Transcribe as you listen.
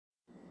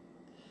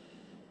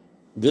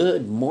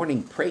Good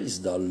morning.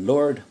 Praise the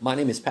Lord. My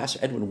name is Pastor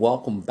Edwin.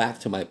 Welcome back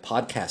to my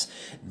podcast.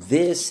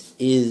 This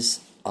is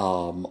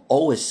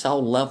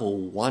OSL Level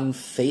 1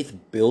 Faith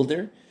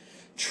Builder,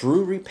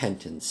 True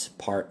Repentance,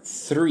 Part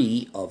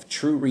 3 of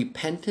True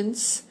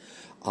Repentance.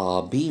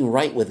 Being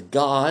right with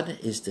God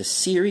is the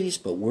series,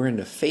 but we're in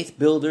the Faith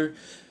Builders,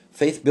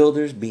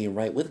 Being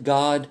Right with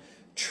God,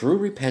 True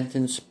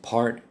Repentance,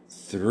 Part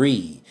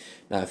 3.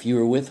 Now, if you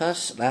were with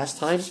us last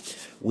time,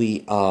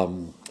 we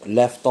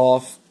left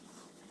off.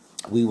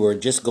 We were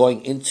just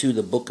going into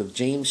the book of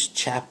James,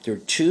 chapter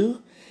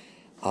 2,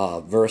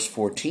 verse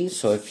 14.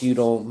 So if you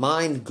don't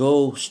mind,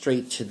 go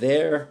straight to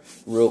there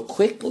real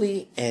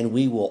quickly, and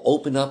we will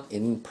open up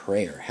in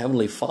prayer.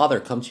 Heavenly Father,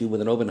 come to you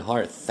with an open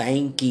heart,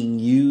 thanking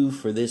you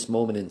for this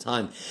moment in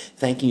time.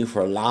 Thanking you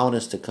for allowing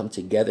us to come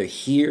together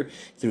here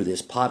through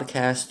this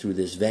podcast, through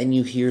this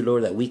venue here,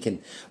 Lord, that we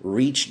can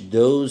reach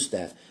those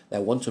that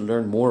want to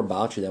learn more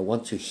about you, that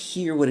want to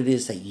hear what it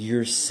is that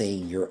you're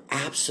saying, your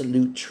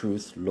absolute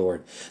truth,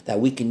 Lord, that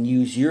we can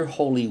use your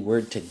holy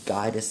word to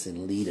guide us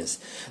and lead us.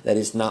 That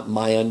is not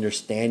my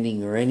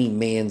understanding or any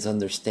man's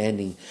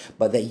understanding,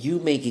 but that you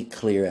make it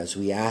clear as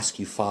we ask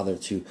you, Father,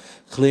 to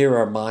clear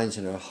our minds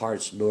and our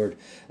hearts, Lord,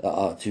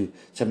 to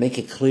make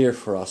it clear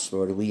for us,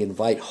 Lord. We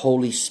invite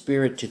Holy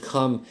Spirit to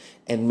come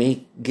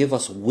and give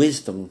us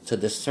wisdom to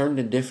discern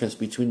the difference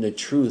between the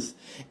truth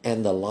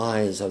and the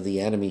lies of the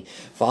enemy.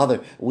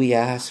 Father, we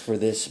ask for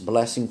this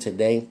blessing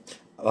today,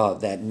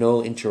 that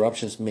no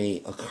interruptions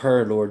may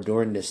occur, Lord,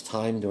 during this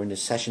time, during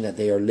this session, that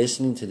they are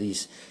listening to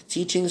these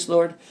teachings,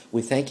 Lord.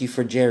 We thank you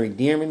for Jerry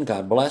Dearman.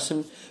 God bless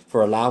him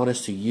for allowing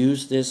us to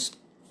use this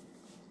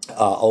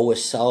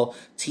OSL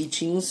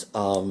teachings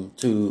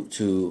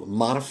to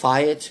modify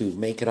it, to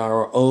make it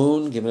our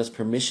own, giving us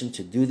permission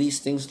to do these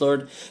things,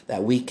 Lord,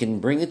 that we can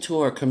bring it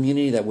to our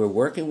community that we're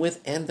working with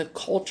and the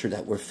culture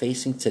that we're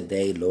facing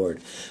today,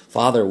 Lord.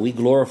 Father, we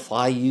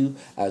glorify you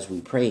as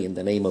we pray in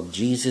the name of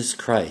Jesus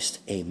Christ.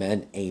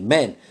 Amen.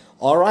 Amen.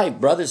 All right,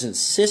 brothers and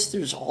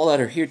sisters, all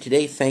that are here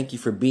today, thank you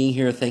for being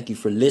here. Thank you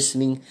for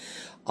listening.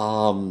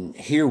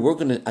 Here we're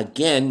going to,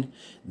 again,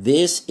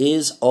 this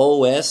is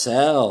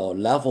OSL,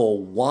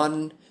 Level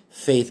 1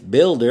 Faith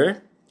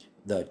Builder,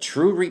 the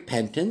True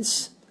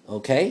Repentance,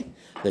 okay?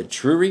 The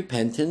True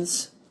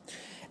Repentance.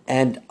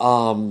 And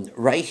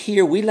right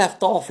here, we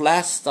left off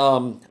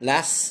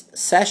last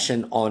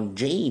session on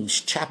James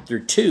chapter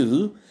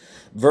 2,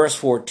 verse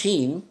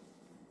 14.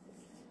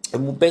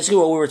 And basically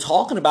what we were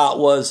talking about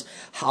was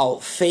how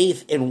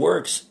faith and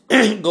works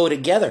go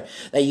together.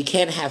 That you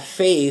can't have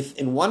faith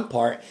in one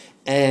part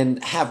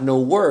and have no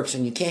works,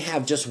 and you can't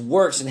have just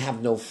works and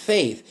have no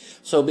faith.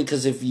 So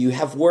because if you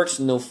have works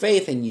and no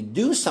faith and you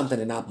do something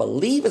and not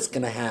believe it's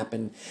going to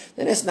happen,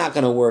 then it's not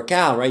going to work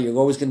out, right? You're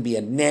always going to be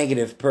a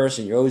negative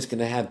person. You're always going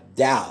to have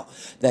doubt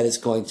that it's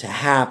going to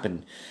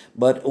happen.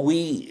 But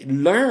we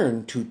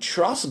learn to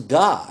trust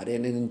God,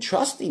 and in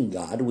trusting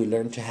God, we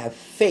learn to have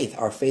faith.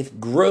 Our faith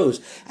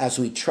grows as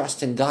we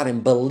trust in God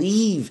and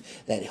believe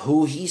that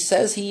who He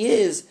says He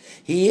is,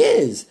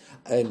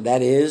 and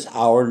that is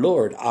our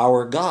Lord,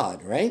 our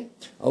God, right?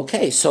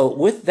 Okay, so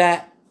with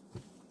that,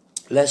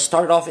 let's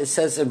start off. It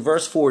says in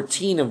verse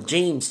 14 of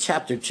James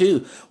chapter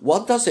 2,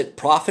 what does it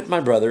profit, my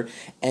brother,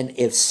 and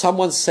if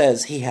someone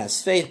says he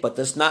has faith but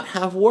does not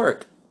have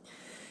work?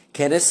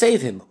 Can it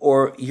save him?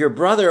 Or your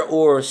brother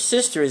or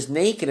sister is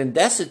naked and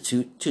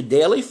destitute to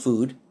daily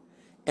food,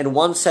 and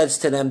one says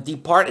to them,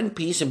 depart in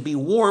peace and be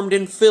warmed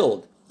and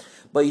filled,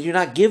 but you do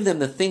not give them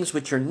the things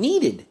which are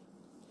needed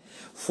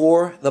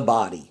for the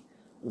body.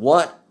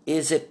 What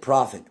is it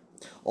profit?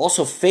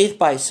 Also, faith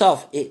by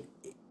itself,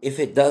 if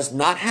it does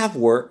not have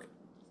work,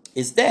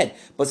 is dead.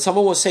 But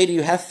someone will say to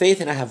you, have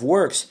faith and I have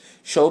works.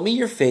 Show me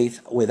your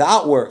faith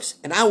without works,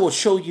 and I will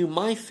show you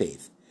my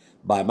faith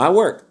by my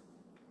work.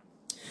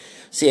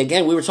 See,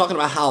 again, we were talking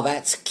about how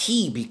that's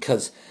key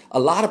because a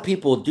lot of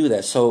people do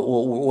that. So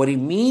what he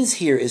means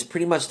here is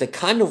pretty much the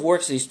kind of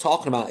works that he's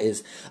talking about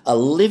is a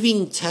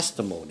living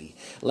testimony.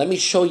 Let me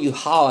show you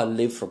how I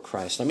live for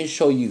Christ. Let me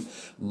show you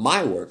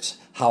my works,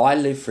 how I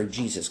live for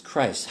Jesus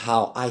Christ,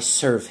 how I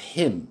serve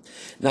Him.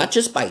 Not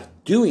just by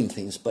doing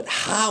things, but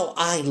how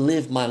I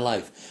live my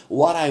life,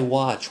 what I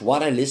watch,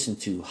 what I listen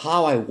to,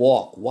 how I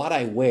walk, what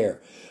I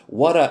wear,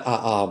 what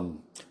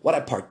I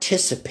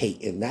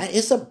participate in. That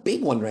is a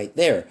big one right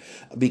there,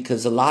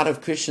 because a lot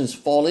of Christians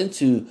fall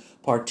into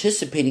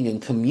participating in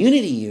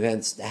community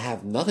events that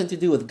have nothing to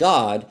do with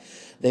God.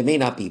 They may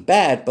not be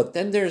bad, but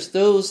then there's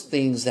those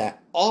things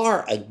that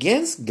are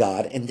against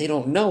God and they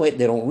don't know it,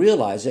 they don't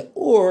realize it,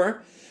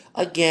 or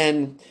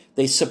again,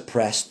 they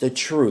suppress the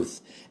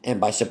truth. And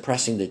by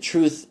suppressing the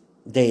truth,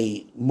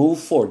 they move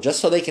forward just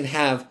so they can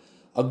have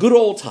a good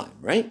old time,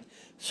 right?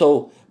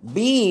 So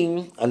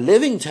Being a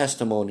living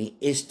testimony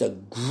is the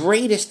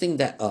greatest thing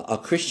that a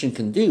Christian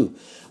can do,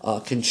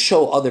 can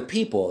show other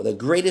people. The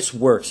greatest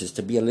works is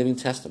to be a living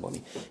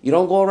testimony. You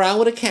don't go around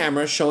with a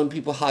camera showing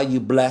people how you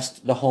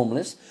blessed the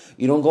homeless.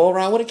 You don't go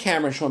around with a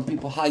camera showing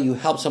people how you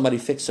helped somebody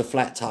fix a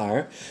flat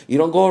tire. You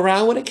don't go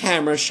around with a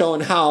camera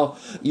showing how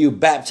you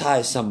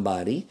baptized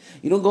somebody.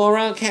 You don't go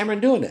around camera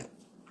doing that.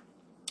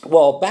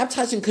 Well,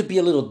 baptizing could be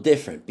a little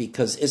different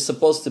because it's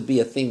supposed to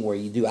be a thing where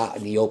you do out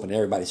in the open.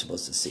 Everybody's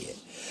supposed to see it.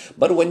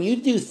 But when you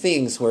do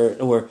things where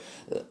you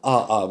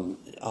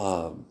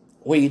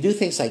do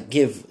things like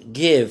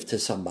give to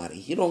somebody,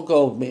 you don't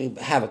go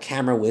have a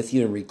camera with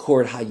you and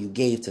record how you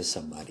gave to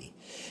somebody.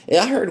 And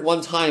I heard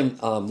one time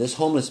this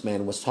homeless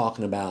man was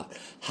talking about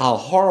how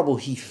horrible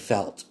he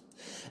felt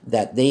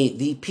that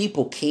the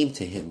people came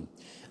to him.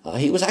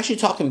 He was actually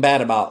talking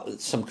bad about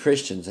some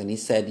Christians, and he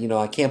said,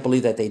 I can't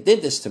believe that they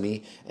did this to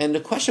me. And the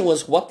question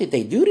was, what did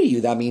they do to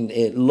you? I mean,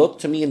 it looked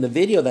to me in the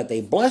video that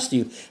they blessed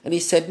you. And he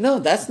said, no,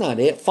 that's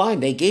not it. Fine,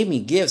 they gave me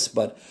gifts,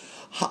 but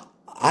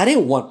I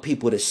didn't want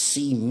people to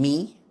see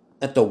me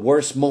at the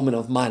worst moment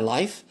of my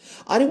life.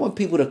 I didn't want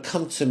people to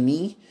come to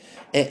me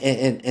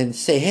and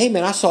say, hey,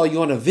 man, I saw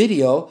you on a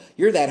video.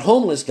 You're that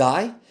homeless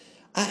guy.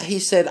 He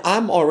said,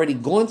 I'm already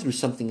going through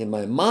something in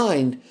my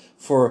mind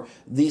for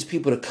these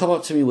people to come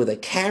up to me with a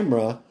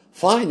camera.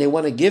 Fine, they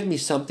want to give me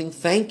something.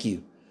 Thank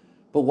you.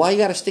 But why you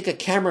got to stick a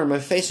camera in my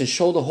face and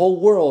show the whole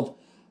world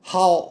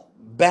how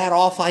bad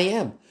off I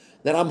am,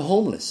 that I'm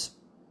homeless?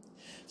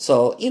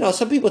 So,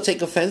 some people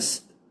take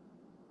offense.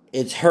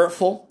 It's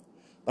hurtful.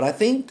 But I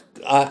think,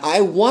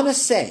 I want to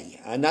say,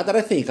 not that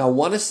I think, I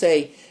want to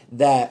say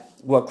that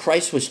what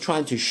Christ was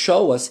trying to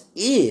show us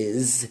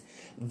is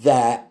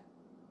that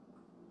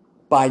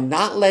by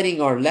not letting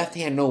our left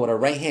hand know what our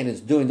right hand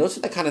is doing, those are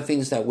the kind of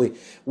things that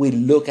we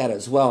look at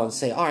as well and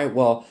say, all right,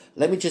 well,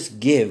 let me just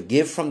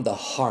give from the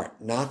heart,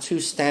 not to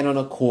stand on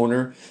a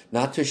corner,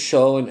 not to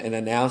show and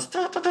announce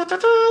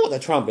the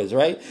trumpets,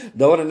 right?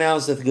 Don't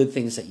announce the good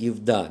things that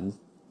you've done.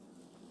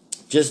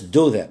 Just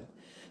do them.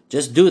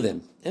 Just do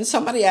them. And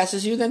somebody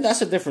asks you, then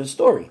that's a different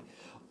story.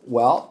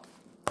 Well,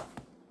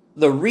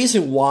 the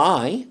reason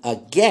why,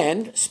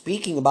 again,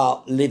 speaking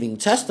about living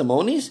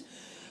testimonies,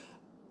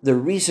 the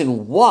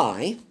reason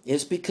why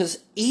is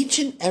because each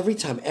and every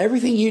time,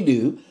 everything you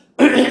do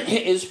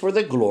is for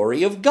the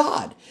glory of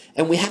God.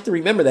 And we have to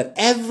remember that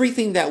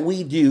everything that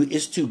we do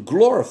is to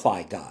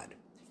glorify God.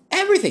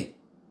 Everything.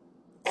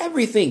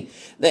 Everything.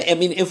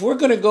 If we're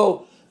going to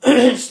go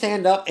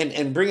stand up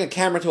and bring a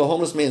camera to a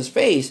homeless man's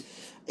face,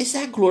 is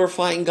that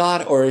glorifying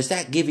God, or is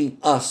that giving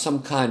us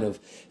some kind of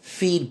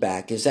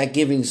feedback? Is that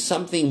giving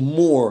something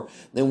more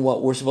than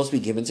what we're supposed to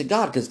be giving to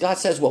God? Because God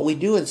says what we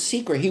do in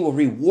secret, He will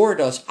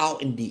reward us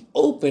out in the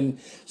open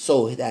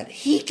so that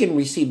He can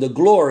receive the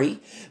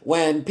glory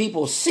when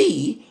people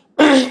see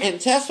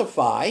and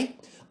testify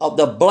of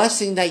the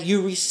blessing that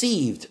you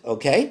received,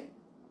 okay?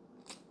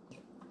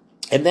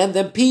 And then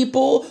the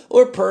people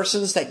or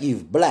persons that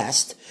you've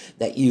blessed,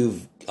 that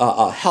you've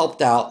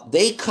helped out,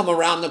 they come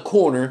around the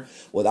corner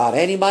without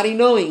anybody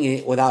knowing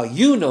it, without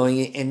you knowing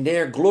it, and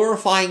they're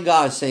glorifying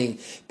God, saying,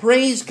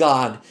 praise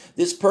God,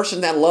 this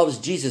person that loves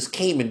Jesus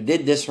came and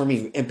did this for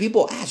me. And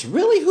people ask,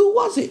 really, who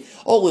was it?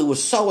 Oh, it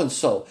was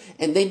so-and-so,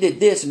 and they did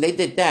this and they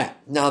did that.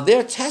 Now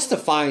they're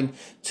testifying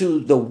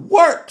to the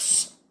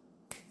works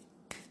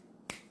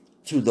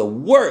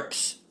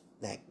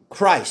that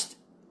Christ,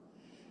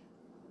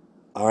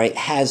 all right,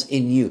 has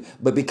in you.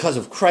 But because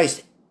of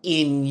Christ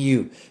in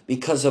you,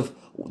 because of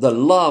the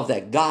love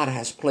that God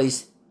has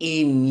placed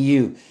in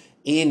you,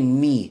 in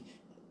me,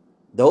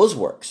 those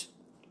works,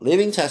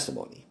 living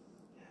testimony,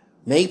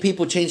 make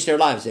people change their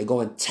lives. They go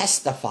and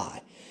testify,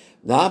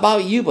 not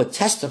about you, but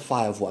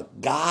testify of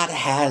what God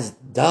has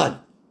done.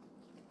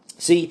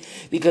 See,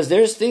 because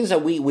there's things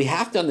that we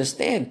have to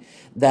understand,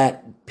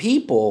 that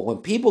when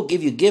people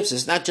give you gifts,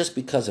 it's not just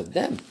because of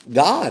them.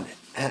 God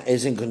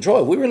is in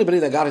control. If we really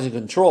believe that God is in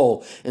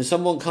control and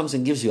someone comes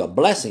and gives you a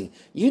blessing,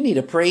 you need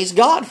to praise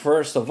God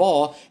first of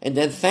all, and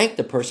then thank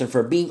the person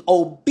for being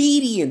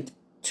obedient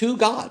to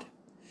God.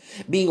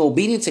 Being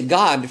obedient to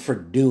God for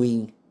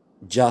doing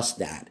just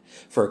that,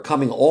 for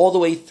coming all the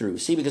way through.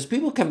 See, because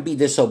people can be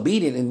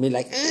disobedient and be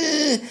like,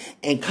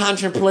 and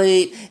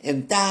contemplate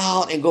and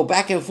doubt and go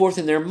back and forth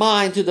in their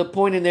mind to the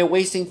point and they're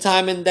wasting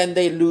time, and then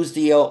they lose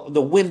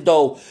the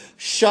window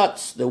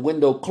shuts, the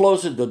window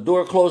closes, the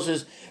door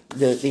closes,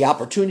 the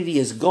opportunity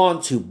is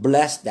gone to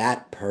bless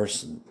that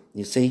person.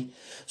 You see?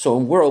 So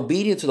when we're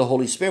obedient to the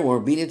Holy Spirit, when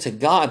we're obedient to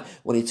God,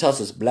 when He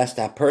tells us bless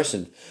that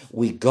person,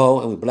 we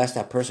go and we bless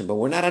that person, but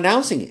we're not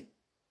announcing it.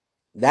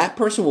 That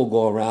person will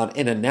go around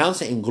and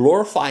announce it and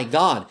glorify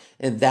God.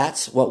 And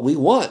that's what we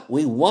want.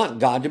 We want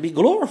God to be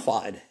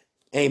glorified.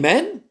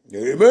 Amen?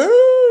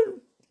 Amen.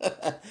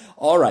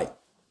 All right.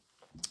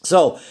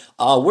 So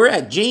we're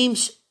at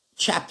James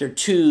chapter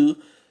 2.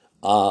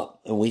 And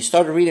we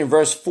started reading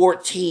verse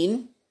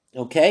 14.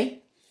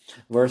 Okay?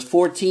 Verse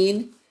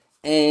 14.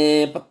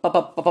 And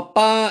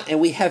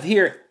we have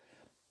here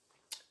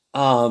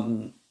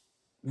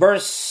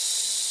verse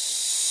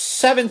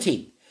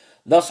 17.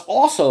 Thus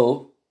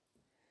also,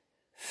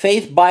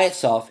 faith by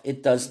itself,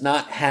 it does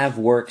not have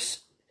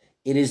works.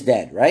 It is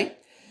dead, right?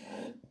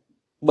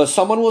 But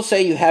someone will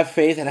say, you have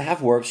faith and I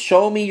have works.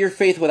 Show me your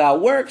faith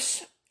without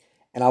works,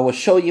 and I will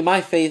show you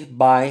my faith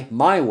by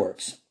my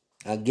works.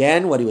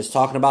 Again, what he was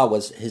talking about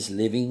was his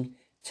living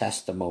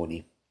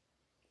testimony.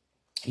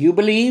 You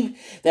believe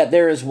that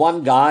there is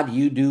one God,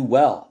 you do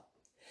well.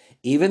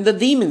 Even the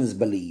demons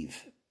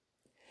believe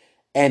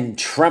and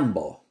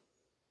tremble.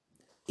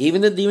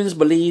 Even the demons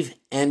believe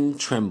and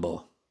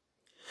tremble.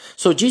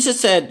 So Jesus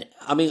said,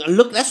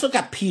 let's look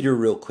at Peter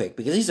real quick,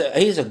 because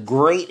he's a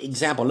great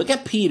example. Look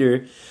at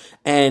Peter,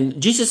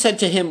 and Jesus said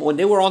to him when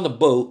they were on the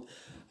boat,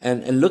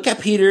 and look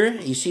at Peter,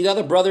 you see the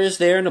other brothers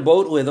there in the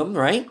boat with him,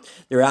 right?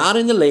 They're out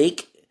in the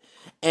lake,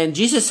 and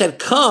Jesus said,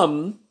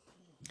 come.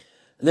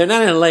 They're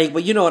not in a lake,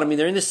 but you know what I mean.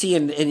 They're in the sea,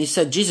 and he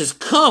said, Jesus,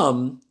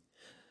 come.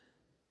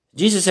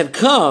 Jesus said,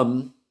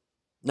 come.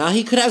 Now,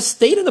 he could have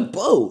stayed in the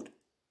boat,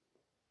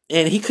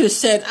 and he could have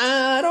said,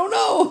 I don't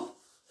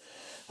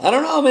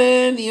know,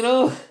 man.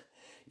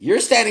 You're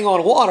standing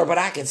on water, but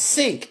I can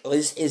sink.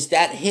 Is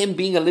that him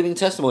being a living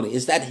testimony?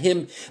 Is that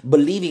him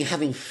believing,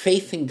 having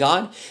faith in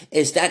God?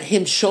 Is that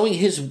him showing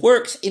his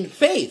works in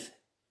faith?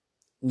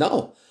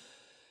 No,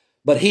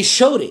 but he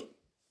showed it.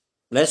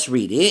 Let's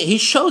read it. He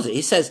shows it.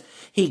 He says,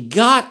 he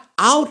got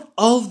out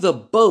of the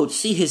boat.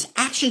 See, his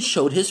action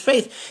showed his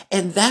faith.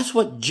 And that's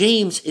what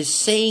James is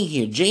saying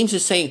here. James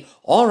is saying,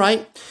 all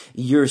right,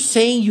 you're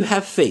saying you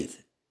have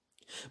faith,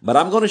 but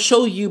I'm going to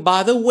show you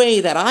by the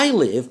way that I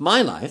live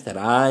my life that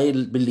I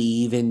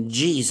believe in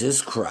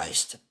Jesus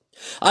Christ.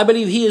 I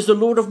believe he is the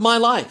Lord of my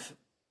life.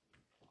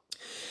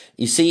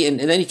 You see, and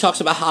then he talks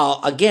about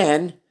how,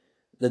 again,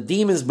 the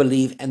demons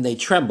believe and they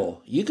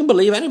tremble. You can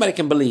believe, anybody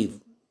can believe.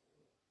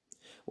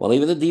 Well,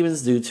 even the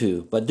demons do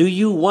too. But do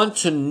you want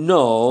to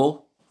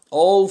know,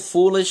 oh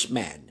foolish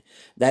man,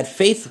 that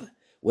faith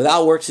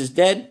without works is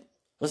dead?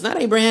 Was not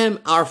Abraham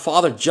our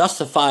father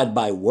justified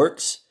by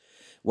works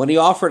when he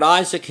offered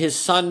Isaac his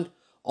son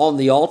on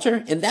the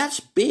altar? And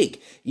that's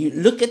big. You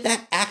look at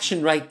that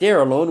action right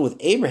there alone with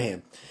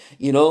Abraham.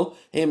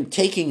 Him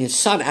taking his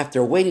son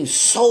after waiting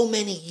so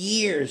many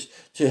years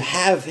to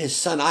have his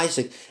son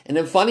Isaac. And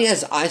then funny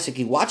as Isaac,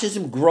 he watches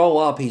him grow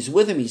up. He's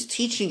with him. He's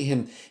teaching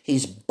him.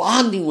 He's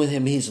bonding with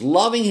him. He's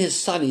loving his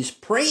son. He's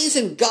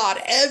praising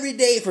God every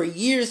day for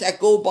years that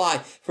go by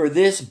for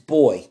this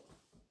boy.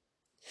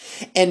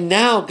 And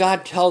now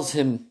God tells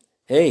him,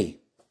 hey,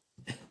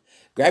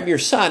 grab your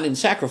son and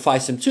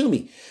sacrifice him to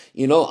me.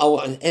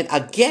 And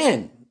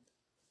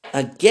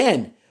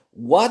again,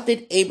 what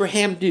did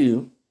Abraham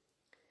do?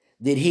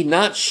 Did he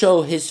not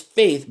show his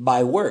faith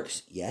by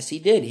works? Yes, he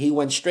did. He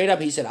went straight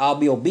up. He said, I'll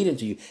be obedient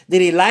to you.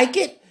 Did he like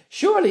it?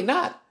 Surely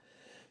not.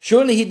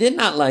 Surely he did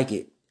not like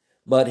it.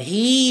 But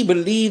he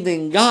believed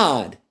in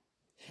God.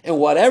 And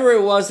whatever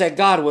it was that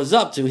God was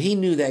up to, he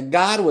knew that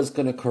God was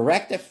going to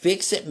correct it,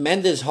 fix it,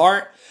 mend his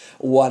heart.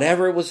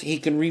 Whatever it was, he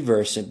can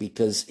reverse it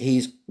because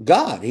he's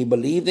God. He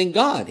believed in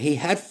God. He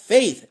had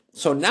faith.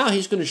 So now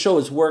he's going to show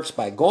his works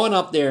by going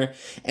up there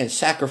and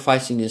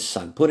sacrificing his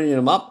son, putting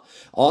him up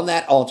on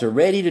that altar,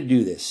 ready to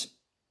do this.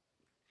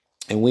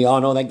 And we all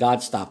know that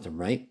God stopped him,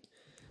 right?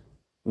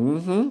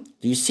 Do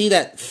you see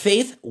that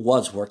faith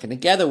was working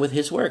together with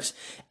his works?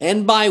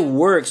 And by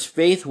works,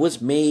 faith was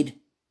made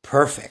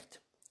perfect.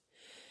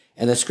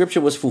 And the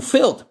scripture was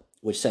fulfilled,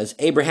 which says,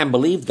 Abraham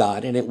believed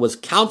God, and it was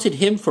counted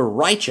him for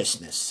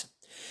righteousness.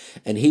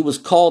 And he was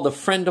called a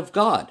friend of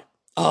God.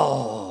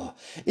 Oh,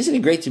 isn't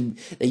it great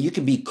that you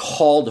can be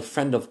called a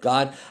friend of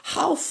God?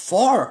 How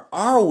far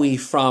are we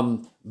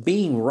from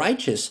being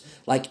righteous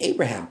like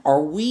Abraham?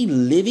 Are we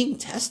living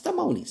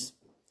testimonies?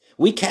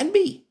 We can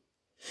be.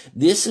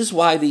 This is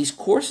why these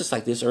courses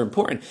like this are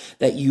important,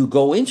 that you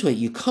go into it.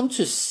 You come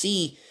to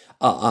see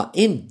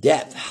in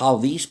depth how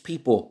these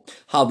people,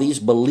 how these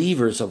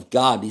believers of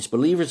God, these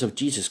believers of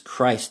Jesus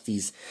Christ,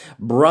 these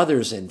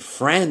brothers and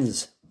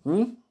friends,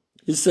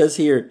 it says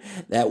here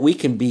that we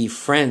can be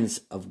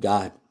friends of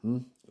God,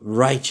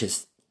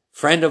 righteous,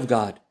 friend of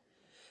God.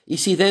 You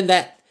see then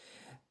that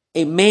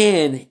a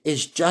man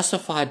is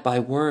justified by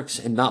works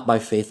and not by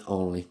faith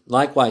only.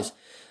 Likewise,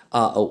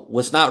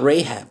 was not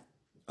Rahab.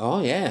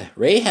 Oh yeah,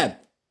 Rahab.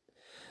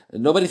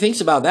 Nobody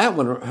thinks about that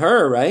one,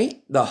 her,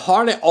 right? The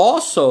harlot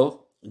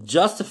also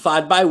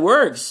justified by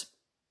works,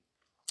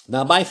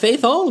 not by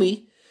faith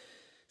only.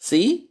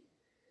 See?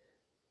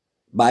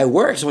 By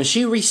works, when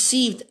she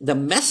received the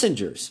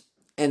messengers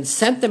and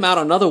sent them out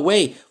another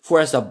way, for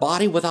as the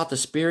body without the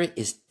spirit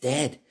is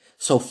dead,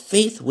 so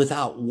faith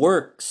without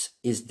works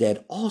is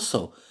dead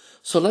also.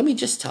 So let me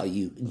just tell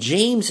you,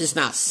 James is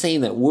not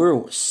saying that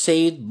we're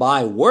saved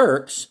by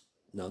works.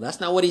 No, that's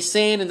not what he's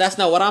saying, and that's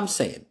not what I'm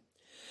saying.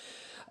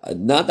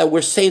 Not that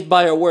we're saved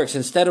by our works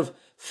instead of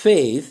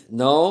faith.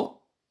 No,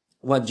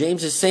 what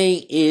James is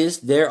saying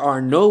is there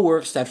are no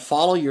works that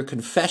follow your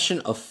confession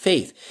of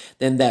faith.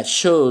 Then that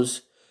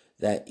shows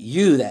that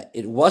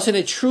it wasn't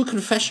a true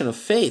confession of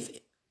faith.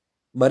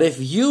 But if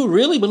you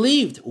really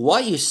believed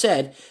what you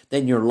said,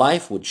 then your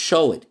life would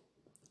show it.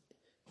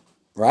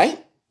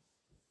 Right?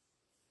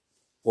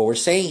 What we're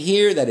saying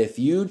here, that if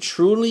you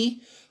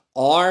truly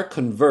are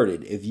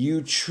converted, if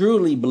you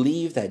truly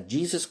believe that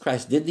Jesus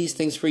Christ did these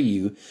things for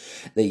you,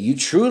 that you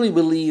truly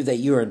believe that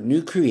you're a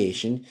new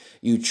creation,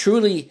 you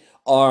truly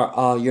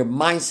are, your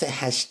mindset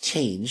has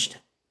changed,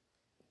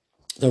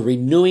 the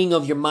renewing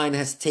of your mind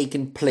has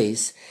taken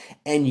place,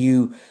 and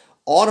you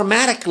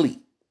automatically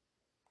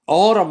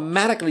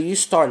you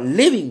start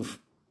living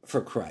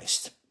for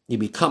Christ. You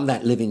become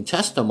that living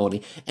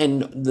testimony,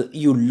 and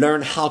you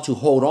learn how to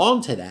hold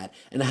on to that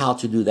and how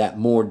to do that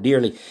more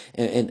dearly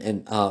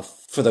and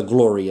for the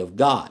glory of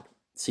God.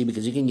 See,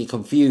 because you can get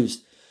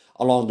confused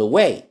along the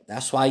way.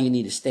 That's why you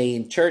need to stay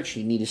in church.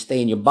 You need to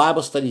stay in your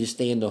Bible study. You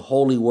stay in the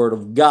holy word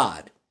of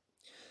God.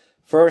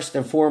 First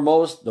and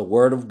foremost, the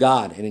word of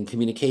God, and in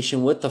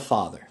communication with the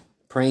Father,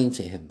 praying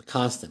to him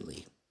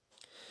constantly.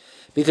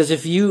 Because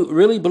if you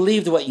really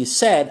believed what you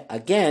said,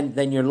 again,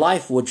 then your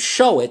life would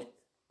show it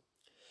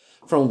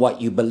from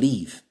what you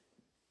believe.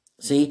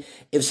 See,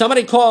 if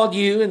somebody called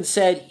you and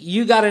said,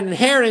 you got an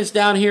inheritance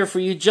down here for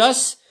you,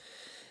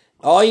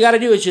 all you got to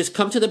do is just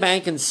come to the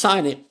bank and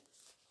sign it,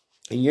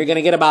 and you're going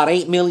to get about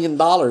 $8 million.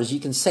 You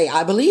can say,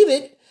 I believe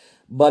it,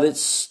 but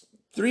it's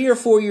 3 or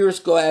 4 years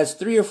go, as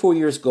 3 or 4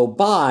 years go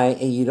by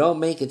and you don't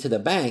make it to the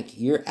bank,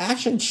 your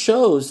action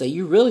shows that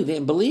you really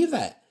didn't believe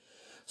that.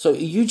 So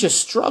you just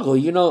struggle,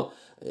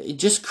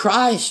 just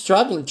try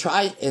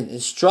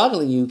and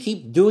struggling. You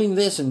keep doing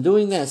this and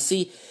doing that.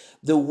 See,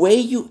 the way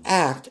you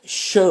act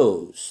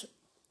shows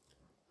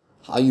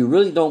how you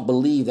really don't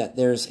believe that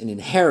there's an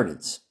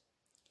inheritance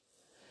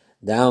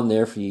down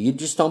there for you. You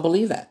just don't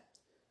believe that.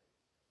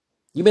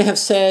 You may have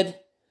said,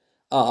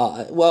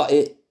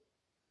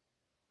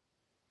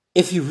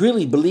 if you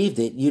really believed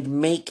it, you'd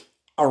make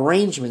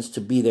arrangements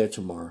to be there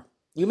tomorrow.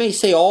 You may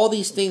say all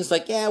these things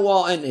like,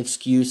 and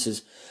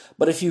excuses.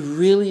 But if you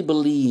really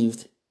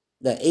believed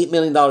that $8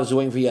 million was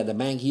waiting for you at the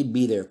bank, you'd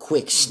be there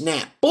quick,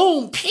 snap,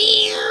 boom,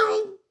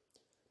 pew.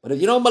 But if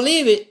you don't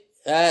believe it,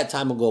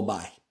 time will go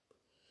by.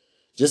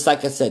 Just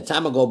like I said,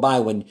 time will go by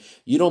when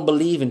you don't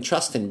believe and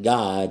trust in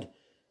God,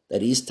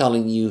 that he's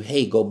telling you,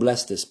 hey, go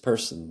bless this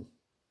person.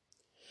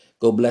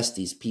 Go bless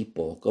these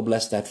people. Go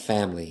bless that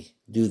family.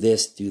 Do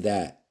this, do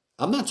that.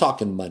 I'm not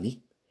talking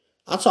money.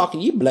 I'm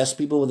talking you bless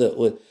people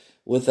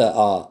with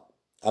a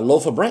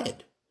loaf of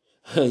bread.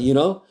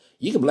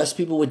 You can bless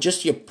people with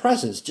just your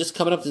presence, just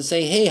coming up and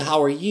saying, hey,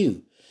 how are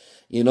you?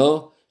 You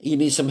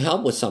need some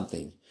help with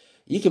something.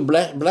 You can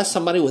bless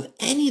somebody with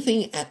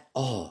anything at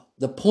all.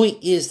 The point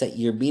is that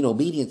you're being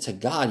obedient to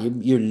God.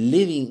 You're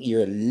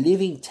a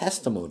living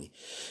testimony.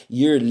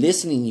 You're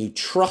listening. You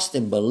trust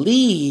and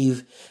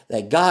believe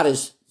that God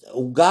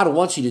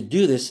wants you to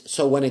do this.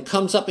 So when it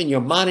comes up in your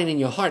mind and in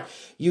your heart,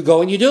 you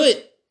go and you do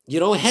it. You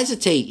don't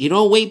hesitate. You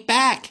don't wait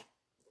back.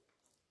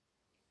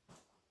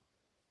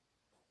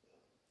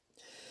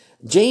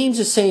 James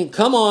is saying,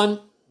 come on.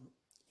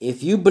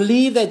 If you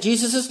believe that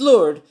Jesus is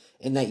Lord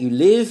and that you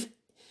live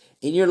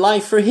in your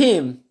life for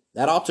him,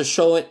 that ought to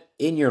show it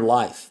in your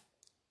life.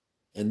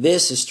 And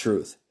this is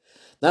truth.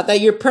 Not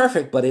that you're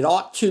perfect, but it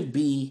ought to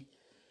be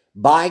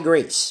by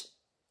grace.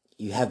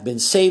 You have been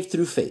saved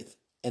through faith,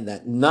 and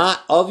that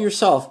not of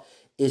yourself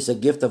is a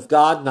gift of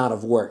God, not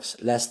of works,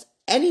 lest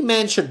any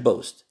man should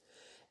boast.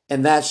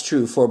 And that's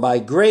true. For by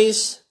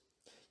grace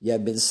you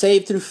have been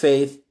saved through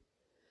faith,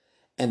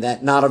 and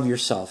that not of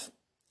yourself.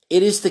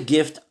 It is the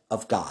gift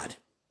of God,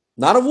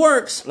 not of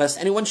works, lest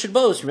anyone should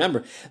boast.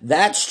 Remember,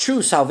 that's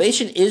true.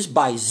 Salvation is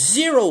by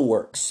zero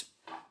works.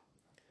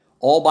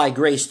 All by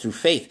grace through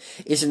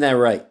faith. Isn't that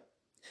right?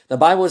 The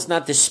Bible is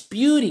not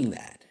disputing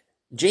that.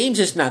 James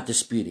is not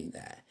disputing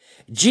that.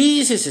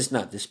 Jesus is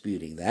not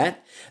disputing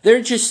that.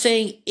 They're just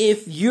saying,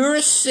 if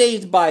you're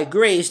saved by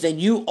grace, then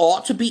you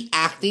ought to be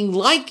acting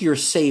like you're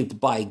saved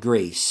by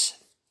grace.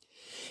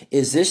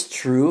 Is this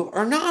true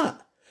or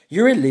not?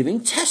 You're a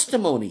living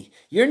testimony.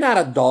 You're not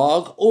a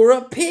dog or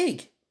a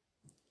pig.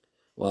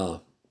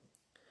 Well,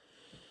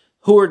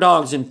 who are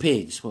dogs and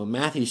pigs? Well,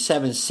 Matthew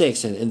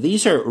 7:6, and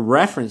these are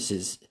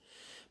references.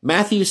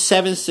 Matthew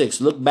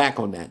 7:6, look back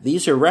on that.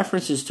 These are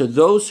references to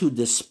those who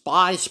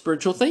despise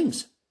spiritual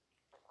things.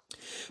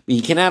 But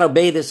you cannot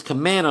obey this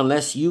command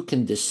unless you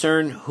can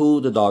discern who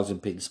the dogs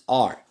and pigs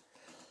are.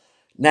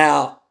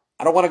 Now,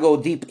 I don't want to go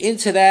deep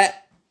into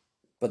that,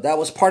 but that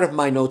was part of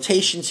my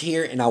notations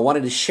here, and I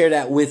wanted to share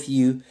that with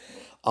you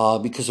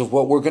because of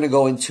what we're going to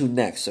go into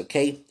next,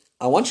 okay?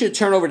 I want you to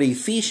turn over to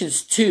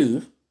Ephesians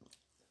 2.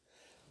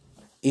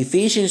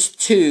 Ephesians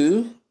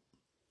 2,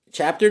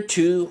 chapter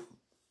 2,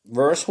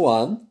 verse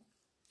 1.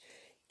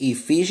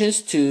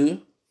 Ephesians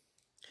 2,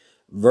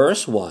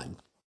 verse 1.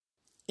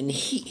 And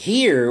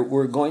here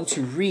we're going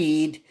to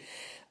read,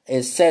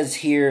 it says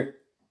here,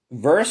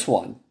 verse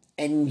 1.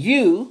 And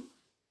he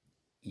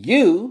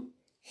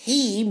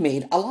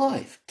made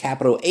alive.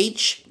 Capital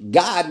H,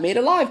 God made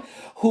alive,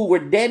 who were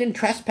dead in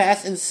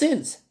trespass and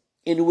sins,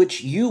 in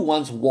which you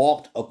once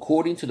walked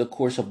according to the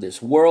course of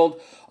this world,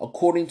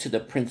 according to the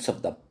prince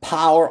of the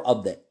power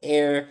of the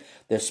air,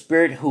 the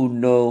spirit who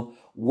now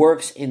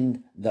works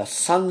in the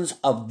sons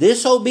of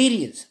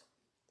disobedience,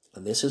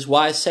 And this is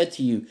why I said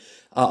to you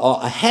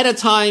ahead of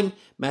time,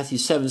 Matthew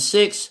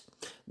 7:6,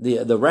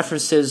 the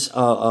references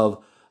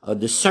of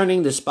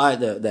discerning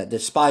that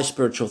despise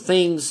spiritual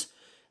things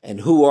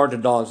and who are the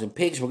dogs and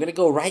pigs. We're going to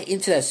go right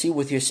into that. See,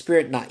 with your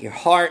spirit, not your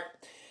heart.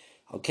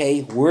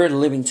 Okay, we're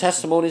living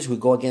testimonies. We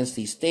go against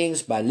these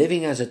things. By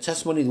living as a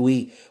testimony,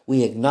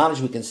 we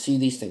acknowledge we can see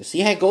these things. See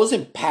how it goes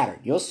in pattern.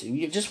 You'll see.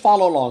 You just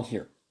follow along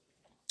here.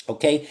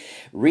 Okay,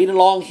 read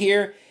along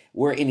here.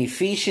 We're in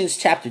Ephesians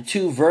chapter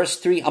 2, verse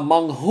 3,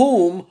 among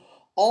whom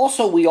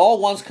also we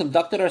all once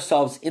conducted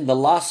ourselves in the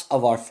lusts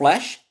of our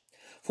flesh,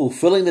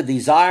 fulfilling the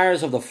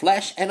desires of the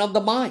flesh and of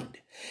the mind,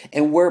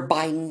 and were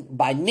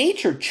by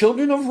nature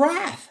children of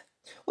wrath.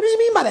 What does it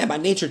mean by that? By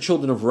nature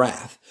children of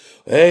wrath.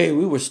 Hey,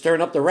 we were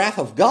stirring up the wrath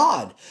of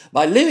God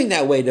by living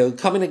that way,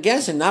 coming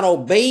against and not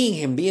obeying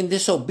him, being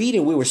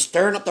disobedient. We were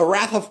stirring up the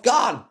wrath of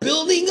God,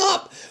 building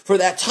up for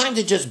that time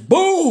to just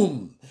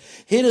boom,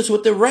 hit us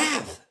with the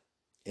wrath.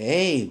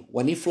 Hey,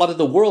 when he flooded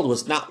the world,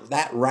 was not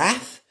that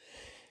wrath?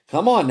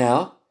 Come on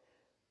now.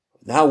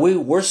 Now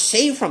we're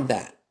saved from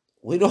that.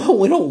 We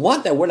don't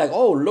want that. We're like,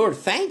 oh Lord,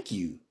 thank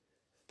you.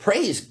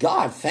 Praise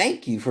God.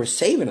 Thank you for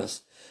saving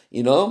us.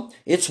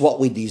 It's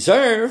what we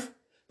deserve,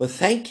 but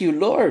thank you,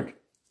 Lord.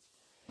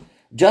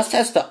 Just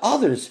as to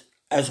others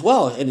as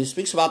well. And it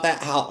speaks about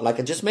that, how, like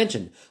I just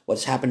mentioned,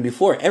 what's happened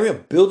before. Every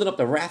building up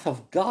the wrath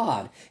of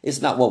God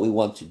is not what we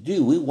want to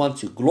do. We want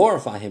to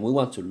glorify him. We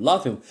want to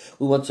love him.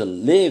 We want to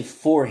live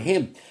for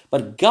him.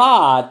 But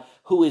God,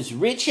 who is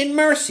rich in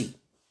mercy,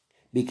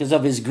 because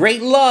of his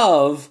great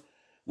love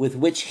with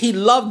which he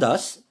loved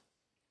us,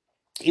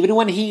 even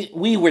when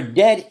we were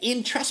dead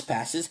in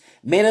trespasses,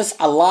 made us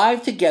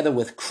alive together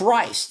with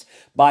Christ.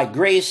 By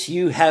grace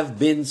you have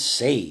been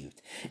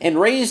saved,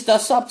 and raised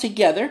us up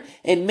together,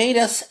 and made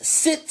us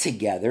sit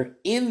together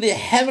in the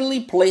heavenly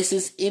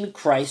places in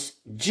Christ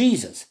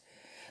Jesus,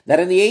 that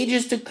in the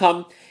ages to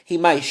come he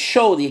might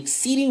show the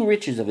exceeding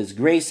riches of his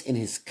grace in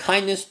his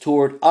kindness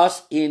toward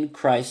us in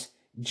Christ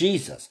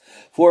Jesus.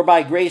 For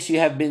by grace you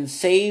have been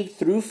saved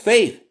through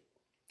faith,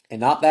 and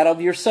not that of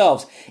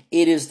yourselves.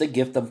 It is the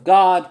gift of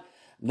God,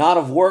 not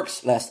of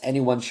works, lest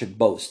anyone should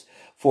boast.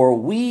 For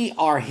we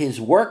are his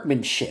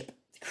workmanship,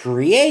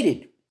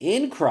 created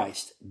in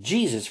Christ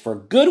Jesus for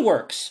good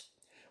works,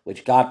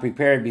 which God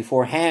prepared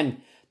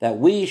beforehand that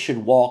we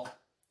should walk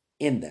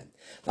in them.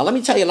 Now, let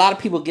me tell you, a lot of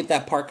people get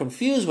that part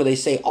confused where they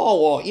say,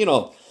 oh,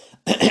 well,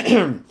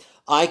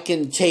 I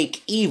can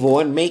take evil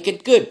and make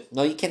it good.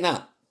 No, you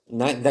cannot.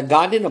 That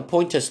God didn't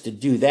appoint us to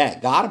do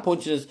that.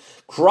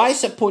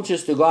 Christ appointed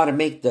us to go out and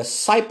make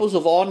disciples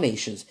of all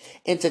nations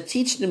and to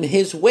teach them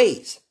his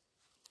ways.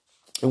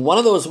 And one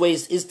of those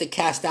ways is to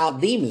cast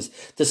out demons,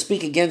 to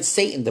speak against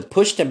Satan, to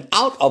push them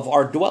out of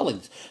our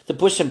dwellings, to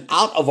push them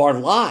out of our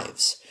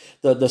lives,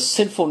 the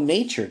sinful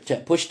nature, to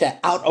push that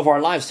out of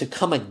our lives, to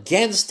come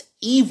against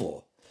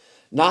evil,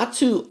 not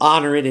to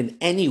honor it in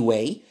any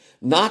way,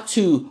 not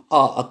to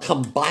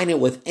combine it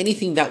with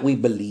anything that we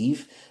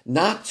believe,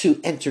 not to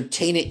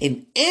entertain it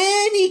in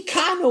any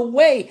kind of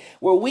way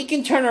where we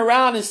can turn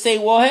around and say,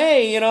 well,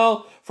 hey,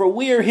 for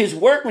we are his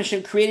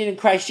workmanship created in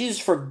Christ Jesus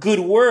for good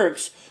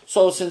works.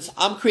 So since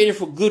I'm created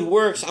for good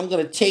works, I'm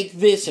going to take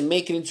this and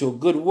make it into a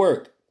good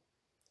work.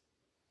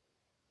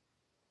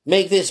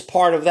 Make this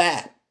part of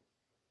that.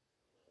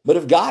 But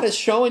if God is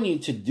showing you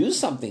to do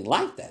something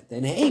like that,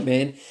 then hey,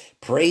 man,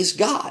 praise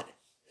God.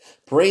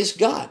 Praise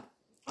God.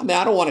 I mean,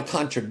 I don't want to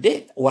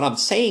contradict. What I'm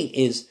saying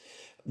is,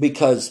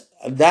 because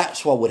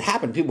that's what would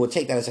happen. People would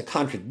take that as a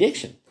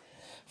contradiction.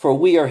 For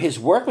we are his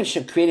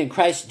workmanship created in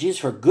Christ Jesus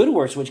for good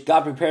works, which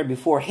God prepared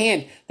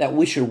beforehand that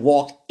we should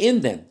walk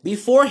in them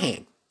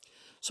beforehand.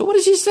 So what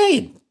is he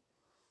saying?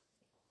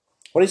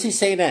 What is he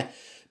saying that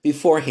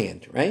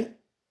beforehand, right?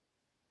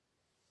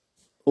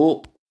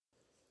 Well,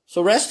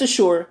 so rest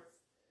assured,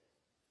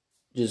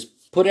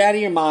 just put it out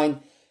of your mind.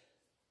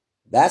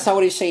 That's not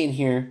what he's saying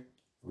here.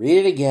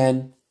 Read it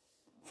again.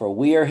 For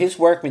we are his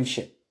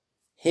workmanship.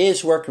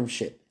 His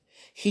workmanship.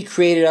 He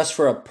created us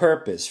for a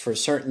purpose, for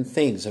certain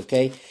things,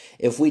 okay?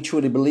 If we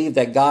truly believe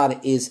that God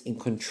is in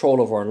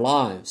control of our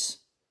lives,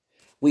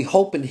 we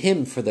hope in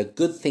him for the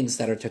good things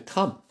that are to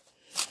come,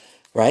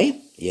 right?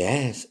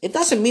 Yes. It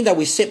doesn't mean that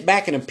we sit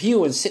back in a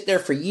pew and sit there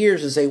for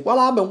years and say, well,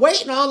 I've been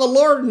waiting on the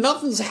Lord and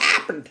nothing's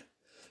happened.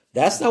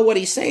 That's not what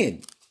he's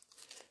saying.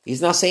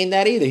 He's not saying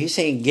that either. He's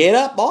saying get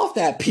up off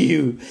that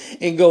pew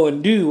and go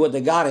and do what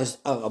the God is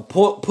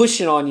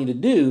pushing on you to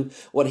do,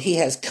 what he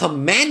has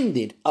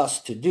commanded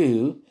us to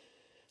do,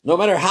 no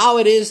matter how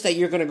it is that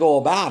you're going to go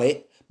about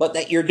it, but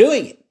that you're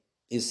doing it.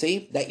 You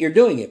see, that you're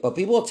doing it. But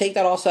people will take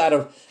that also out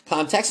of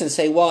context and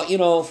say,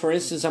 well, for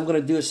instance, I'm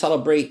going to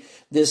celebrate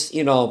this,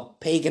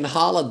 pagan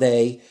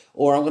holiday,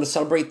 or I'm going to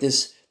celebrate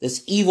this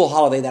evil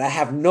holiday that I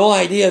have no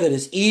idea that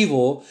is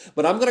evil,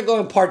 but I'm going to go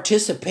and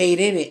participate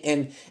in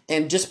it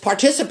and just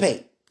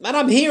participate. And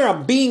I'm here,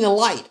 I'm being a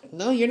light.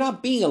 No, you're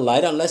not being a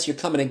light unless you're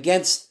coming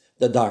against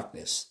the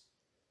darkness.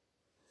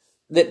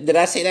 Did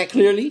I say that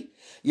clearly?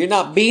 You're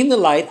not being the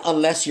light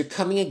unless you're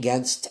coming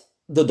against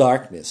the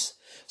darkness.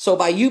 So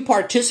by you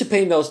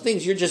participating in those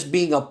things, you're just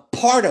being a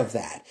part of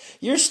that.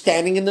 You're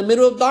standing in the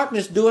middle of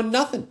darkness doing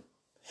nothing.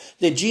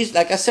 Did Jesus,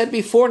 like I said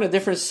before in a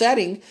different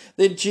setting,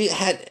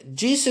 had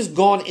Jesus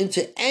gone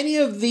into any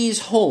of these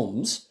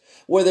homes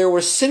where there were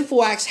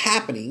sinful acts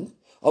happening?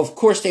 Of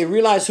course, they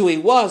realized who he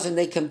was and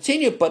they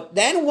continued. But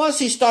then once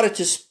he started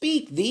to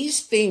speak,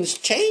 these things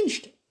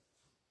changed.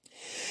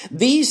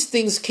 These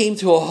things came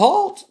to a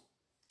halt.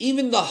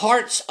 Even the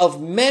hearts of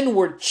men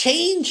were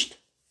changed.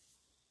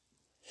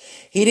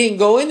 He didn't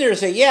go in there and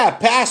say, yeah,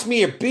 pass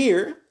me a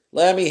beer.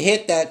 Let me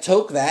hit that,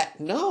 toke that.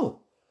 No.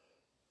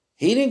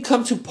 He didn't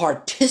come to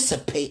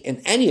participate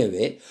in any of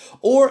it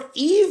or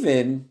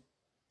even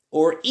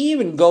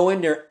go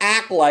in there,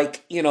 act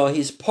like,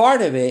 he's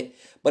part of it,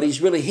 but he's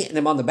really hitting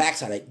them on the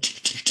backside, like,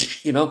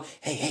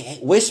 hey,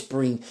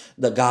 whispering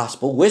the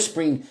gospel,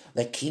 whispering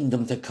the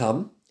kingdom to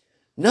come.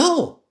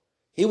 No,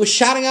 he was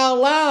shouting out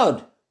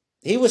loud.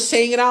 He was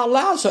saying it out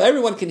loud so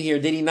everyone can hear.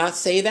 Did he not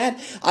say that?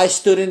 I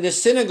stood in the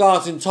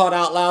synagogues and taught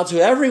out loud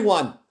to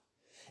everyone.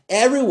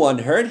 Everyone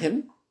heard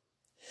him.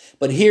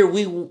 But here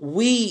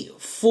we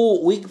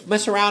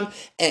mess around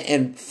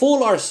and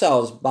fool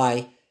ourselves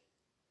by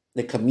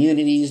the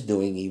communities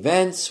doing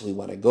events. We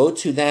want to go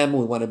to them.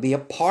 We want to be a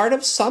part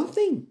of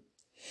something.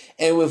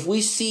 And if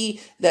we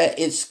see that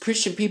it's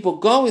Christian people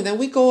going, then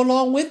we go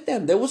along with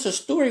them. There was a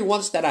story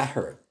once that I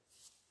heard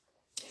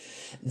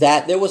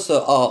that there was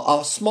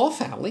a small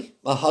family,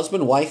 a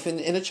husband, wife, and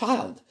a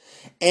child.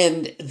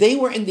 And they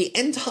were in the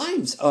end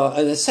times,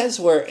 in a sense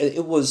where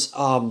it was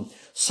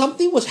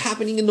something was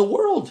happening in the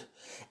world.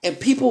 And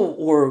people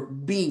were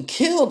being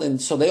killed.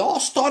 And so they all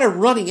started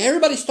running.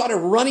 Everybody started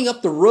running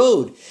up the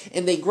road.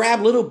 And they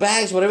grabbed little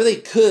bags, whatever they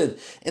could.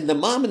 And the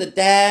mom and the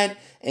dad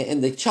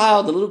and the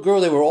child, the little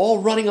girl, they were all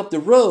running up the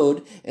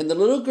road. And the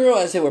little girl,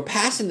 as they were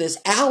passing this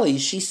alley,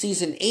 she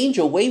sees an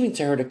angel waving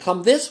to her to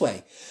come this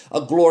way. A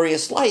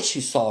glorious light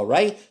she saw,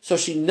 right? So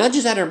she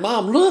nudges at her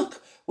mom,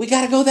 look, we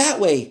got to go that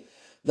way.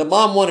 The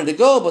mom wanted to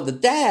go, but the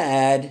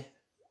dad,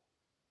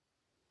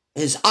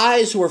 his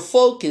eyes were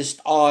focused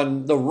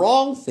on the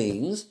wrong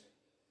things,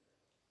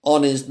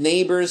 on his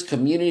neighbors,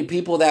 community,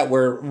 people that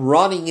were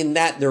running in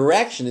that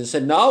direction, and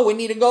said, no, we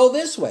need to go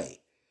this way.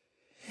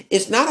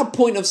 It's not a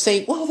point of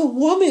saying, well, the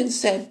woman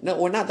said, no,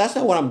 we're not. That's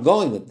not what I'm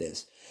going with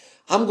this.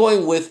 I'm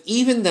going with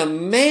even the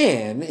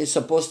man is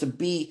supposed to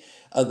be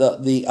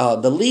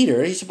the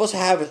leader. He's supposed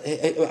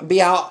to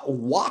be out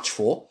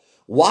watchful,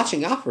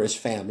 watching out for his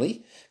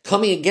family,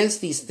 coming against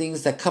these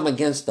things that come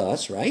against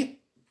us, right?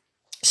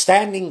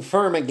 Standing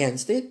firm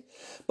against it.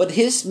 But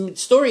his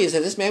story is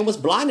that this man was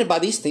blinded by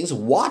these things,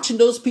 watching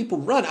those people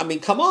run. I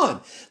mean, come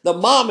on. The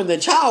mom and the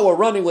child were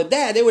running with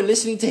dad. They were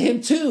listening to him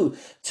too,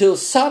 till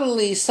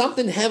suddenly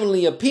something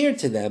heavenly appeared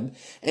to them.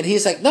 And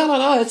he's like,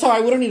 no, it's all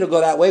right. We don't need to go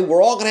that way.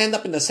 We're all going to end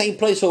up in the same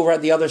place over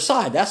at the other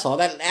side. That's all.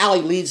 That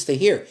alley leads to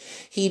here.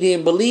 He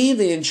didn't believe,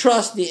 didn't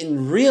trust,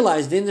 didn't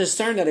realize, didn't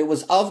discern that it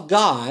was of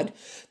God,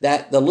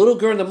 that the little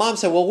girl and the mom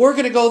said, well, we're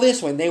going to go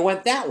this way. And they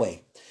went that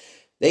way.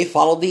 They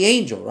followed the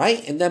angel,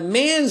 right? And the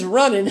man's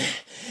running,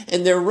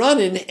 and they're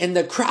running, and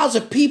the crowds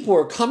of people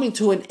are coming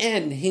to an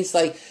end. He's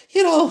like,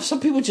 some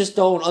people just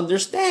don't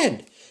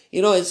understand.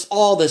 It's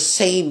all the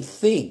same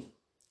thing.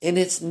 And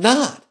it's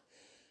not.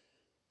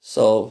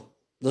 So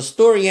the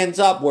story ends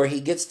up where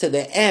he gets to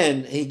the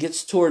end. He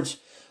gets towards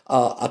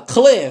a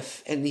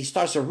cliff, and he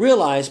starts to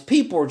realize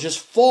people are just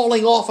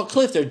falling off a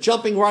cliff. They're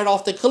jumping right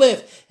off the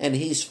cliff, and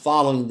he's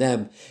following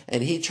them.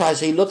 And he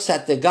looks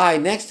at the guy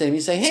next to him.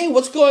 He's saying, hey,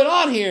 what's going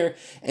on here?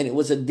 And it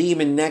was a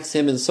demon next to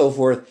him and so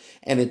forth.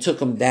 And it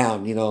took him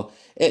down,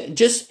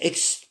 just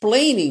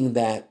explaining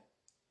that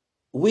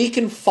we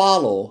can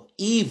follow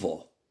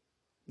evil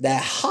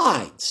that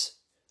hides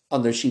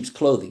under sheep's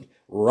clothing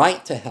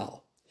right to hell.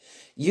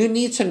 You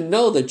need to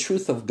know the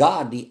truth of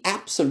God, the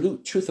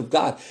absolute truth of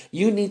God.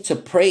 You need to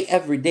pray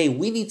every day.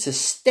 We need to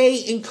stay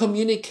in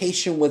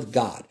communication with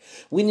God.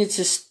 We need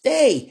to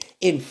stay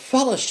in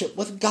fellowship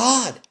with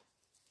God.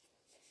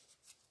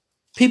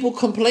 People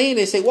complain.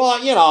 They say, well,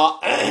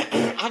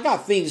 I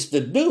got things to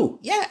do.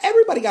 Yeah,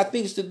 everybody got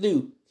things to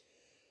do.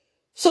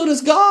 So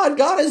does God.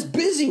 God is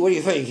busy. What do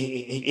you think?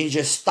 He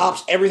just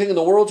stops everything in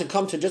the world to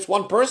come to just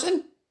one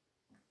person?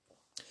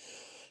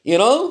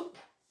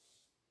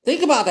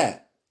 Think about that.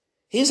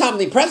 He's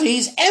omnipresent.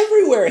 He's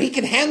everywhere. He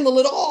can handle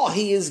it all.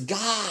 He is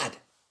God.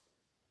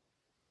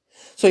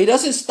 So he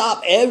doesn't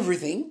stop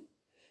everything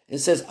and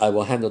says, I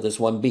will handle this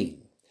one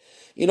being.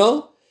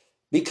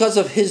 Because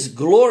of his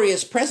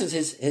glorious presence,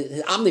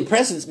 his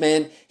omnipresence,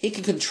 man, he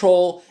can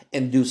control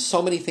and do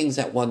so many things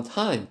at one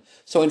time.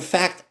 So in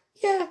fact,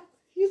 yeah,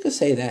 you could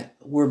say that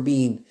we're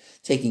being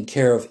taken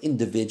care of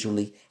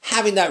individually.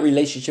 Having that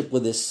relationship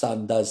with his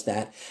son does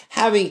that.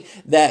 Having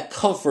that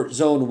comfort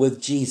zone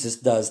with Jesus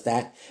does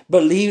that.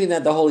 Believing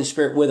that the Holy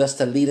Spirit with us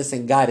to lead us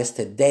and guide us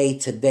today,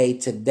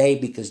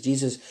 because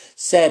Jesus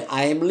said,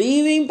 I am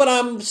leaving, but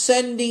I'm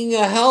sending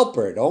a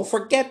helper. Don't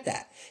forget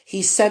that.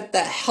 He sent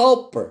the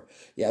helper.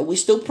 Yeah, we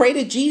still pray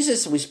to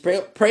Jesus. We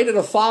pray to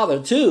the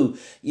Father too.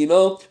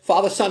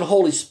 Father, Son,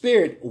 Holy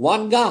Spirit,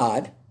 one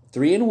God,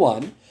 3 in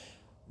 1.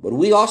 But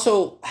we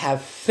also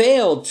have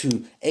failed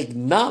to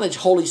acknowledge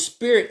Holy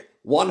Spirit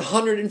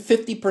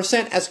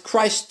 150% as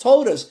Christ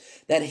told us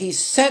that he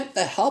sent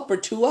the helper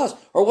to us.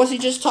 Or was he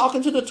just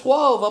talking to the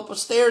 12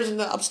 upstairs in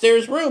the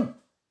upstairs room?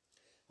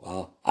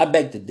 Well, I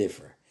beg to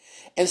differ.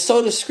 And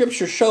so the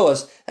scriptures show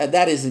us that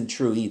that isn't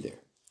true either.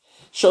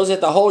 Shows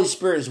that the Holy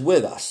Spirit is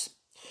with us.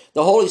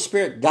 The Holy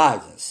Spirit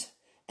guides us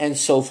and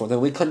so forth.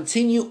 And we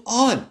continue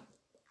on.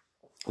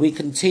 We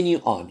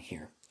continue on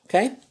here.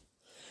 Okay?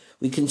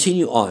 We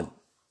continue on.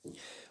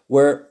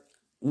 Where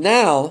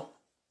now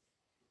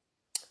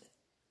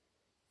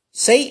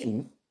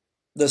Satan,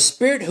 the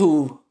spirit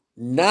who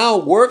now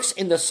works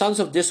in the sons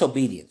of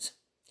disobedience,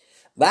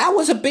 that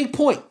was a big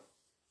point.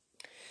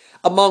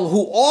 Among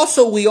who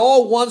also we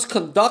all once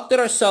conducted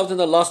ourselves in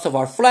the lust of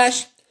our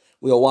flesh.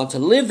 We all want to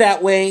live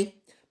that way,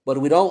 but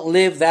we don't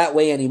live that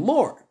way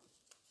anymore.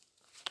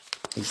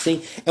 You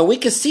see? And we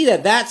can see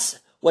that that's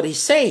what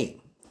he's saying,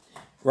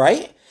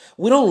 right?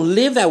 We don't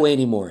live that way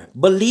anymore.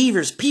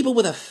 Believers, people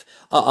with a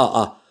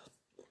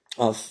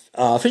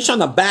fish on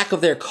the back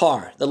of their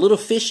car, the little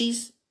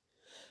fishies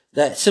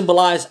that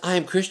symbolize I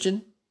am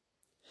Christian.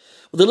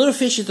 Well, the little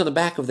fishies on the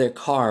back of their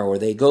car, where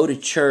they go to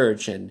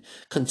church and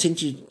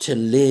continue to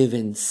live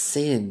in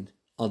sin,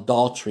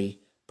 adultery,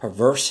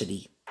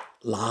 perversity,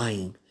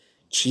 lying,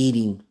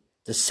 cheating,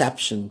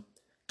 deception,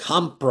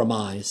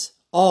 compromise.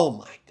 Oh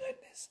my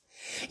goodness.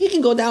 You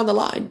can go down the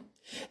line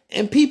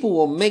and people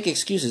will make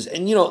excuses.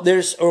 And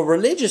there's a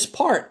religious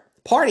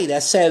party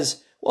that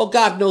says, well,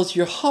 God knows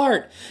your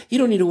heart. You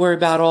don't need to worry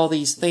about all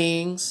these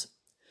things.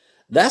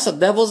 That's a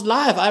devil's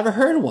lie if I ever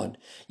heard one.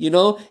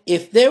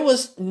 If there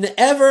was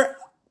ever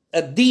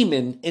a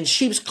demon in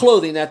sheep's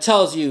clothing that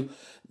tells you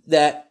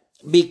that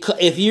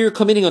if you're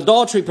committing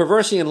adultery,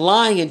 perversity, and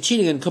lying and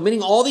cheating and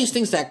committing all these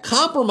things that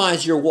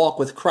compromise your walk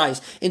with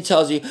Christ, and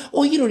tells you,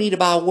 oh, you don't need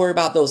to worry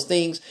about those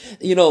things.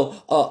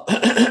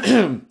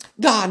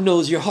 God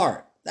knows your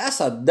heart. That's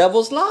a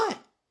devil's lie.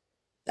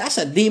 That's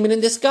a demon in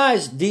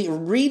disguise,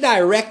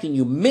 redirecting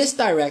you,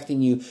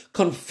 misdirecting you,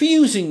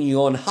 confusing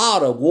you on how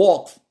to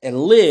walk and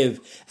live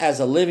as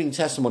a living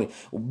testimony.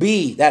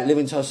 Be that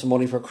living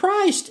testimony for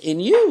Christ in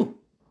you.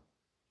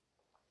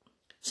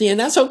 See, and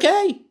that's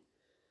okay.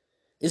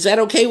 Is that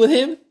okay with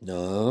him?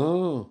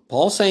 No.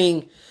 Paul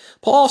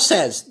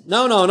says,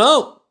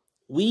 no.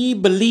 We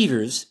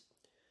believers,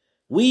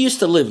 we used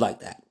to live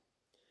like that.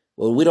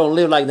 Well, we don't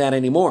live like that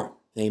anymore.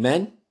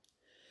 Amen.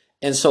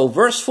 And so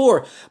verse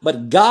 4,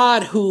 but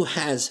God, who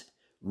has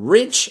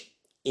rich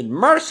in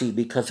mercy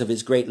because of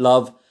his great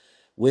love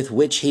with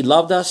which he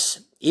loved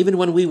us, even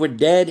when we were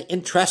dead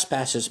in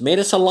trespasses, made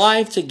us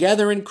alive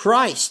together in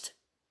Christ.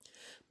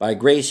 By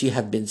grace you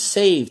have been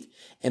saved,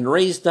 and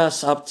raised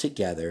us up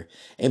together,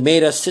 and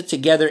made us sit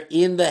together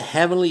in the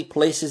heavenly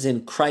places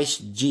in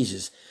Christ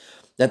Jesus,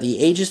 that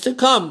the ages to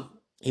come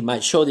he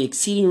might show the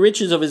exceeding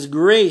riches of his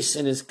grace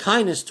and his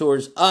kindness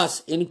towards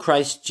us in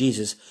Christ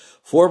Jesus.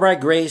 For by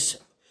grace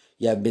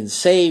you have been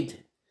saved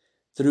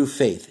through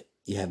faith.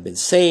 You have been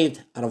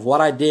saved out of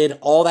what I did,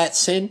 all that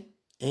sin.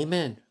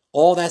 Amen.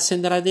 All that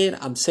sin that I did,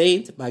 I'm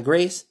saved by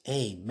grace.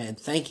 Amen.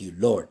 Thank you,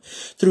 Lord.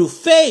 Through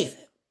faith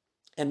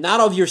and not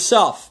of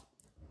yourself.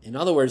 In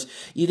other words,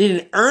 you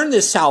didn't earn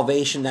this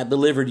salvation that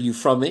delivered you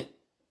from it.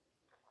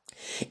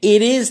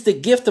 It is the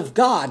gift of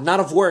God, not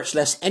of works,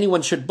 lest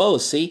anyone should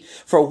boast. See,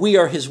 for we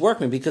are his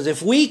workmen. Because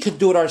if we could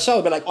do it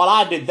ourselves, we'd be like, well,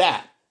 I did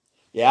that.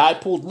 Yeah, I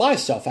pulled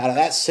myself out of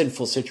that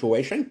sinful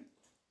situation.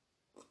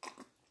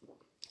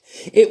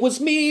 It was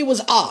me, it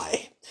was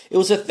I. It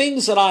was the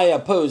things that I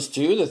opposed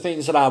to, the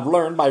things that I've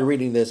learned by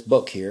reading this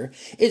book here.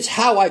 It's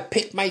how I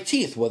picked my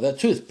teeth with a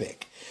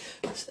toothpick.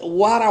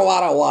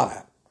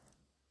 Wada.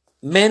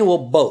 Men will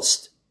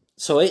boast.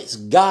 So it's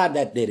God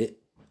that did it.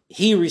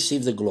 He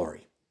receives the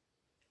glory.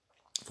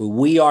 For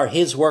we are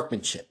his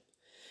workmanship,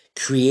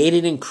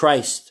 created in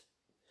Christ.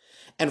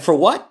 And for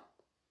what?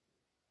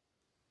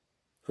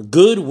 For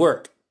good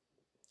work.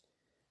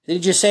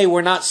 Did you say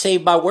we're not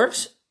saved by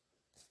works?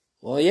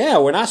 Well, yeah,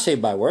 we're not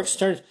saved by works.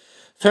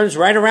 Turns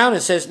right around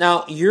and says,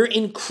 now you're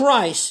in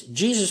Christ,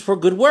 Jesus, for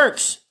good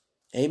works.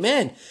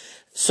 Amen.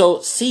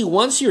 So see,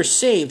 once you're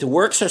saved,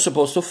 works are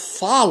supposed to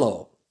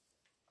follow.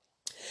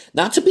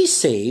 Not to be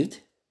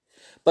saved,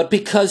 but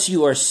because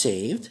you are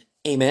saved.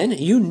 Amen.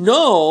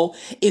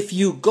 If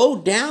you go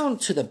down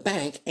to the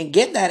bank and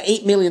get that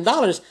 $8 million,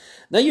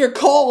 now you're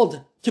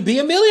called to be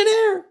a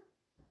millionaire,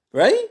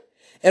 right?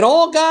 And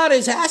all God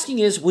is asking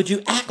is, would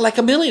you act like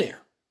a millionaire?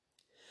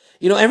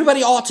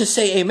 Everybody ought to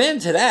say amen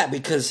to that,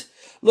 because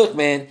look,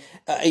 man,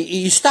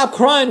 you stop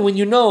crying when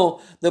you know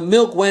the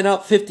milk went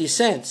up 50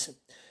 cents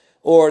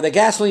or the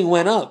gasoline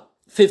went up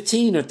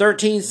 15 or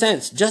 13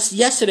 cents. Just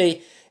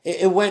yesterday,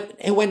 it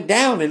went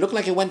down. It looked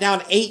like it went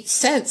down 8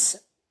 cents.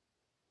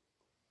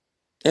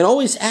 And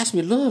always ask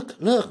me, look,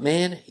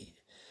 man,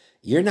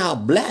 you're now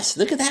blessed.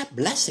 Look at that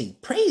blessing.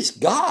 Praise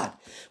God.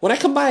 When I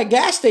come by a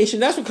gas station,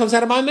 that's what comes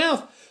out of my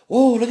mouth.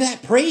 Oh, look at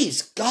that.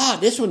 Praise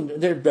God. This one,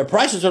 the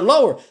prices are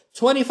lower.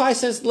 25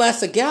 cents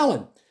less a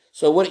gallon.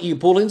 So what, you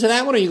pull into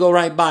that one or you go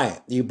right by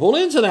it? You pull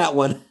into that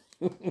one.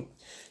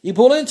 You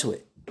pull into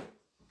it.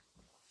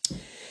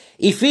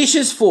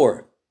 Ephesians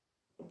 4.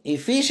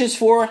 Ephesians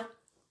 4,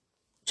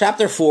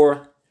 chapter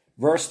 4,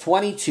 verse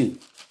 22.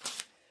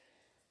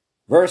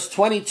 Verse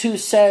 22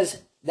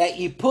 says that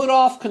you put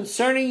off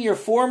concerning your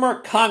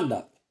former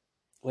conduct.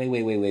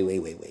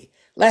 Wait.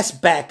 Let's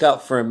back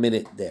up for a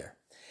minute there.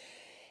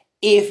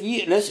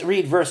 Let's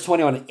read verse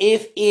 21.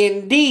 If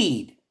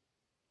indeed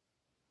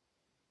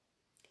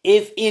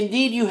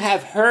you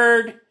have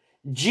heard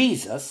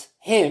Jesus,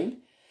 him,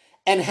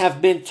 and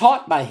have been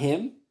taught by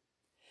him,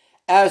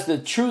 as the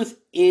truth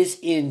is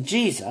in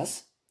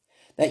Jesus,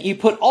 that you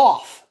put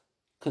off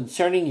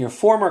concerning your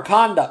former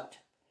conduct,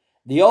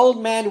 the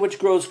old man which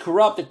grows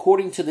corrupt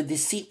according to the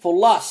deceitful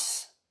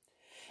lusts,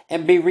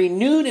 and be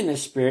renewed in the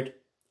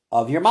spirit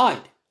of your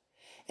mind,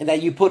 and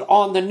that you put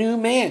on the new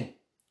man,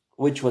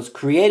 which was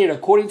created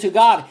according to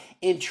God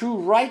in true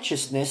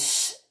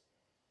righteousness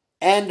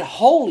and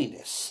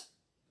holiness.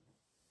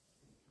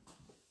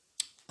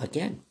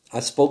 Again, I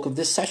spoke of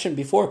this session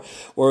before,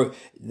 where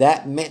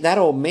that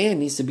old man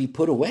needs to be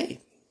put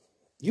away.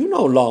 You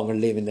no longer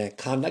live in that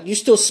conduct. You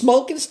still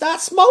smoking? Stop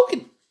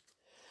smoking.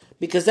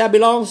 Because that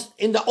belongs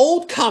in the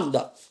old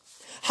conduct.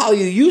 How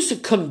you used to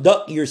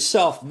conduct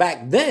yourself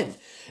back then.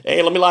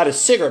 Hey, let me light a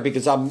cigarette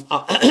because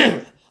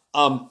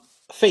I'm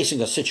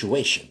facing a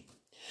situation.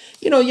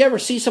 You know, you ever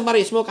see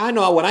somebody smoke? I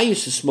know when I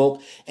used to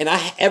smoke, and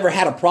I ever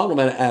had a problem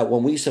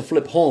when we used to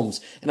flip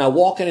homes, and I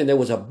walk in and there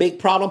was a big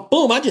problem.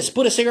 Boom, I just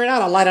put a cigarette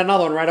out. I light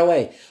another one right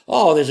away.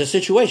 Oh, there's a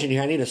situation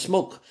here. I need to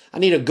smoke. I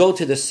need to go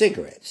to the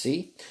cigarette.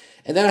 See?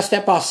 And then I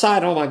step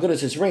outside. Oh my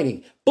goodness, it's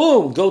raining.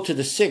 Boom, go to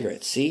the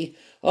cigarette. See?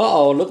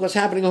 Uh-oh, look what's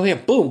happening over here.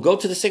 Boom, go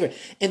to the cigarette.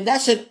 And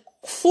that's a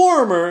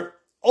former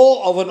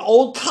of an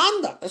old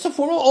conduct. That's a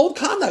form of old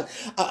conduct.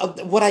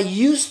 What I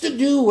used to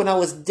do when I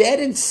was dead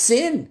in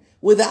sin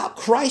without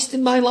Christ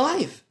in my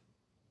life.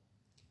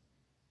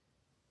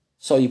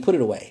 So you put it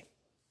away.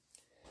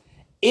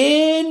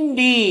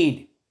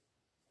 Indeed,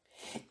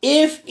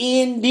 if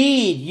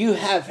indeed you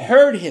have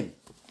heard him,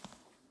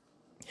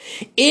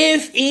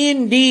 if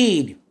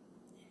indeed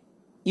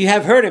you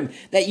have heard him,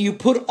 that you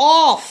put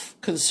off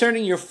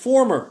concerning your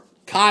former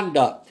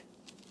conduct.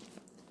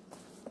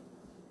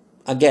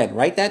 Again,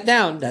 write that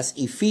down. That's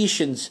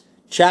Ephesians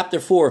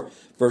chapter 4,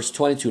 verse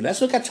 22.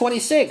 Let's look at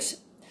 26.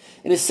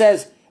 And it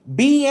says,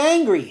 be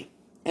angry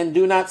and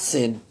do not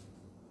sin.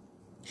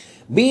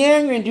 Be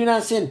angry and do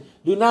not sin.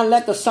 Do not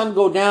let the sun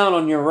go down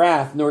on your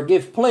wrath, nor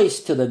give place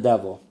to the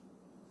devil.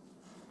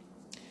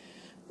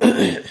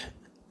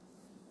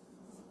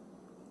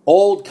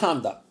 Old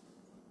conduct.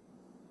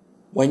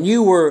 When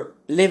you were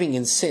living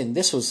in sin,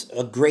 this was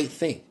a great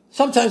thing.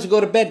 Sometimes you go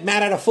to bed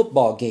mad at a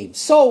football game.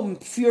 So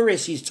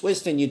furious, you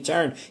twist and you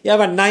turn. You have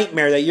a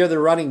nightmare that you're the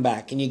running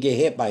back and you get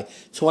hit by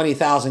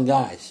 20,000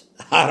 guys.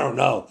 I don't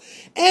know.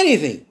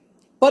 Anything.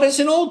 But it's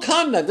an old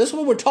conduct. This is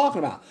what we're talking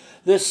about.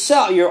 The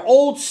self, your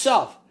old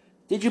self.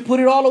 Did you put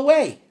it all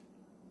away?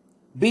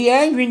 Be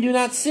angry and do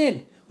not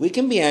sin. We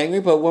can be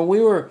angry, but when we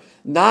were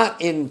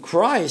not in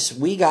Christ,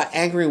 we got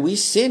angry, we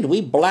sinned,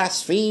 we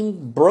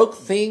blasphemed, broke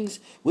things.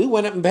 We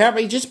went up and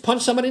apparently just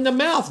punched somebody in the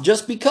mouth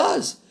just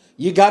because.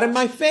 You got in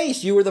my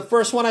face. You were the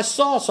first one I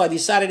saw, so I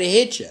decided to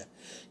hit you.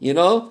 You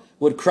know,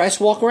 would Christ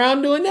walk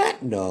around doing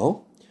that?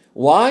 No.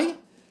 Why?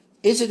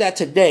 Is it that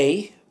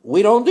today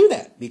we don't do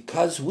that?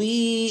 Because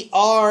we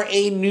are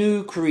a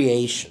new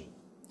creation.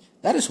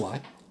 That is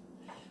why.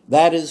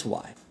 That is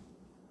why.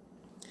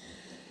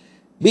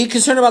 Be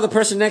concerned about the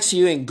person next to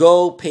you and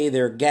go pay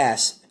their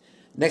gas.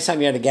 Next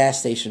time you're at a gas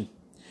station,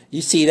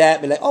 you see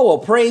that, be like, oh, well,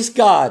 praise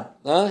God.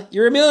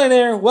 You're a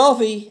millionaire,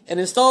 wealthy, and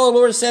install the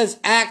Lord says,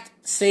 act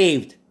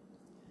saved.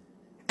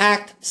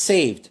 Act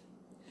saved.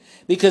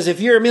 Because if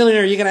you're a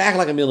millionaire, you're going to act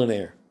like a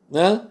millionaire.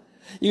 You're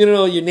going to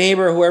know your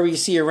neighbor, whoever you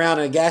see around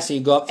in a gas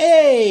station, you go up,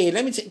 hey,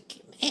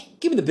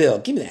 give me the bill.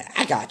 Give me that.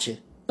 I got you.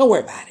 Don't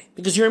worry about it.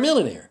 Because you're a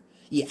millionaire.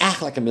 You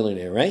act like a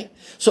millionaire, right?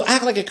 So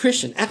act like a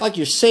Christian. Act like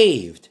you're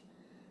saved.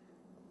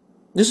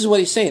 This is what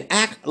he's saying.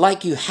 Act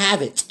like you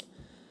have it.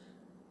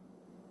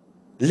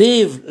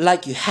 Live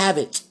like you have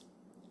it.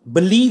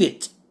 Believe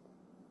it.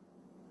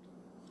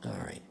 All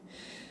right.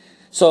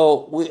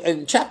 So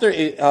in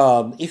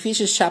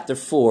Ephesians chapter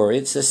 4,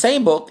 it's the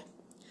same book.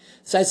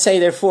 So I'd say,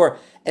 therefore,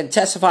 and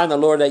testify in the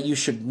Lord that you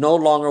should no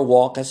longer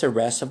walk as the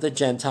rest of the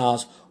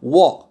Gentiles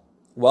walk.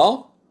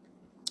 Well,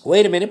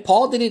 wait a minute.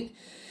 Paul, didn't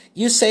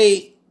you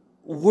say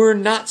we're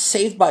not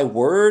saved by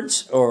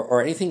words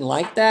or anything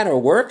like that or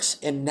works,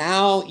 and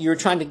now you're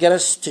trying to get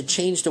us to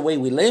change the way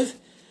we live?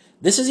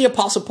 This is the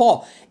Apostle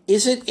Paul.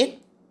 Isn't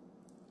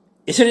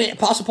it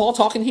Apostle Paul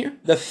talking here?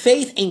 The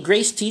faith and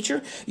grace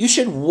teacher. You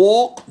should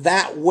walk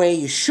that way.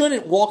 You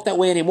shouldn't walk that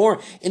way anymore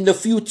in the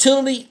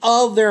futility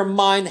of their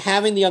mind,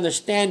 having the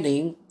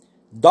understanding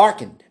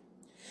darkened,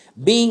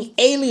 being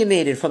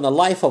alienated from the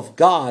life of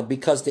God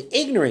because the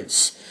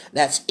ignorance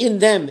that's in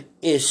them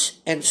is,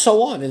 and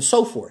so on and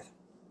so forth.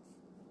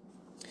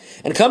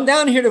 And come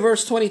down here to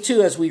verse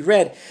 22 as we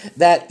read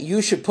that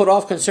you should put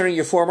off concerning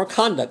your former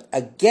conduct.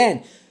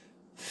 Again,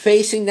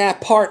 facing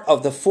that part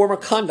of the former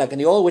conduct and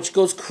the old which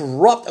goes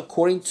corrupt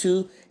according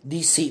to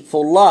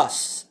deceitful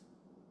lusts.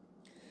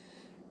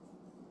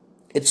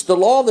 It's the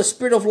law of the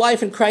Spirit of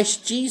life in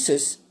Christ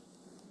Jesus.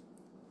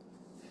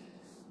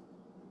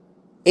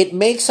 It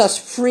makes us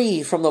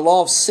free from the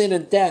law of sin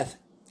and death.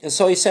 And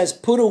so he says,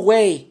 put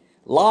away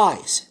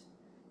lies.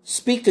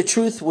 Speak the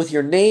truth with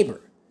your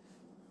neighbor.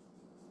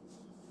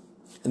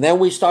 And then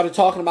we started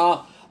talking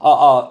about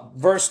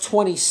verse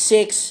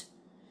 26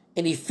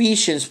 in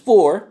Ephesians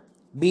 4.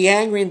 Be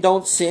angry and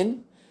don't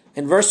sin.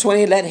 And verse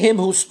 20, let him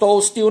who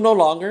stole steal no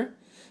longer,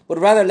 but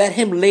rather let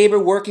him labor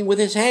working with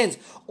his hands.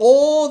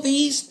 All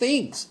these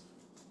things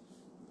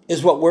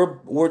is what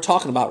we're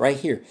talking about right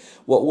here.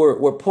 What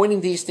we're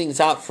pointing these things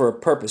out for a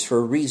purpose, for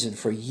a reason,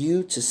 for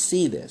you to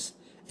see this.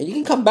 And you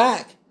can come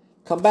back,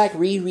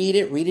 reread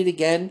it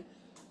again.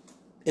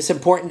 It's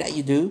important that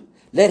you do.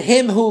 Let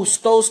him who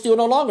stole steal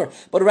no longer,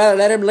 but rather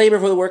let him labor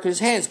for the work of his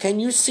hands. Can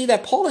you see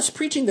that Paul is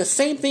preaching the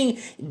same thing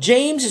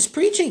James is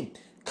preaching?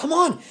 Come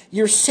on,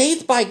 you're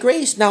saved by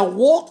grace. Now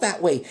walk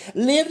that way.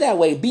 Live that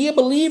way. Be a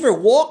believer.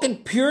 Walk in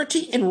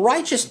purity and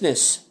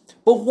righteousness.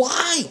 But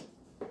why?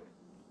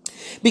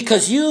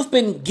 Because you've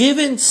been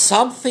given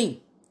something.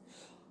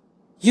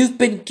 You've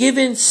been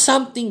given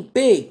something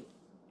big.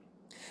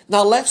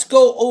 Now let's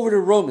go over to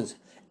Romans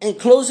and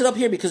close it up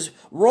here, because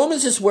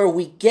Romans is where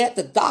we get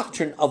the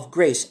doctrine of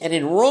grace. And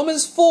in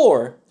Romans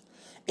 4,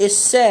 it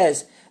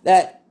says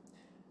that,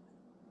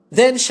 what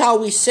then shall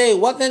we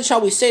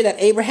say that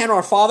Abraham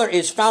our father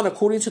is found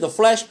according to the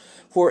flesh?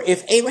 For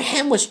if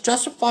Abraham was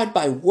justified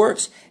by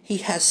works, he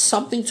has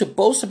something to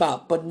boast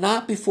about, but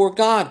not before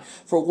God.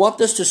 For what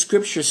does the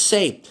scripture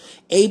say?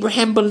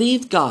 Abraham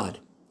believed God,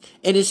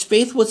 and his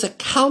faith was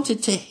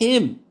accounted to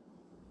him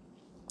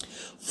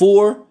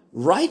for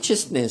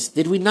righteousness.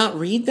 Did we not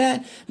read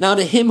that? Now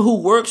to him who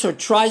works or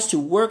tries to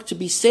work to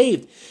be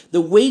saved,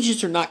 the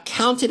wages are not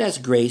counted as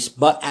grace,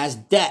 but as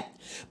debt.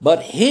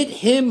 But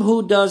him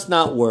who does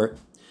not work,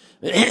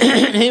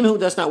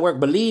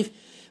 believes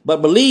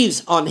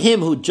on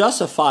him who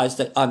justifies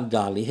the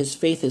ungodly, his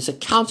faith is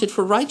accounted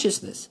for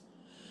righteousness.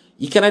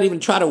 You cannot even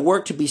try to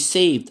work to be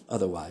saved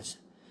otherwise.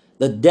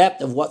 The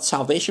depth of what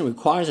salvation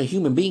requires a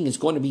human being is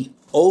going to be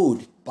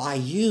owed by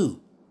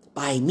you,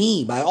 by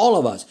me, by all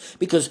of us,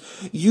 because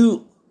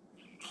you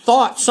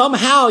thought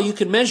somehow you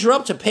could measure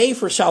up to pay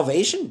for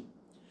salvation.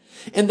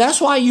 And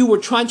that's why you were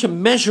trying to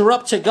measure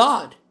up to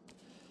God.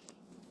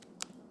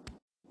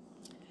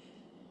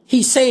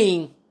 He's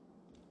saying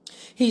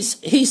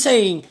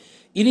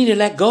you need to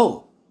let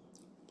go.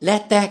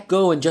 Let that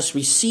go and just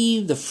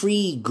receive the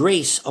free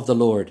grace of the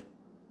Lord.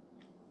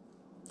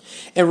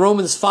 In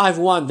Romans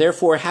 5:1,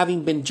 therefore,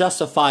 having been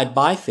justified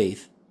by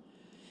faith,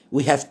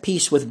 we have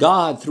peace with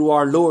God through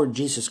our Lord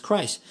Jesus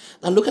Christ.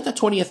 Now look at the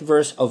 20th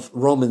verse of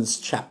Romans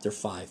chapter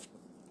 5.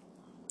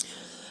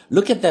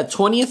 Look at that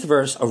 20th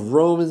verse of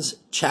Romans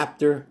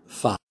chapter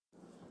 5.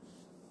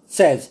 It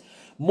says,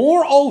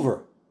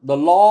 moreover, the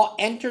law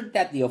entered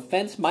that the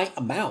offense might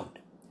abound.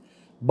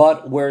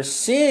 But where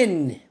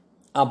sin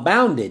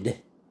abounded,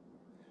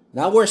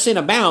 not where sin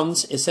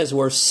abounds, it says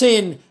where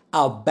sin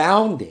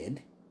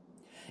abounded,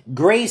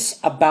 grace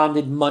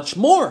abounded much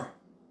more.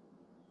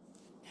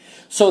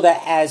 So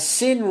that as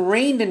sin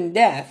reigned in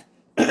death,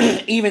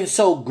 even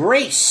so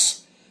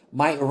grace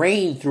might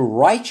reign through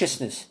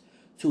righteousness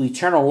to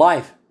eternal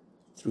life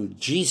through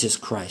Jesus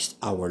Christ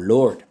our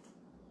Lord.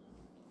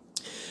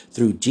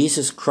 Through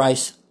Jesus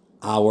Christ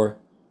our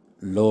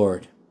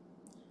Lord.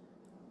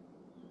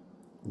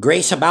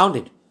 Grace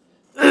abounded.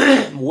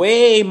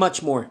 Way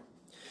much more.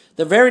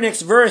 The very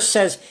next verse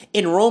says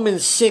in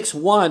Romans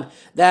 6:1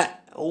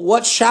 that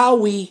what shall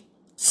we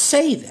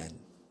say then?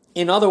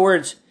 In other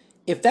words,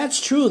 if that's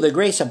true, the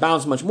grace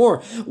abounds much more.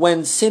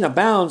 When sin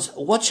abounds,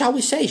 what shall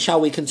we say? Shall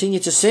we continue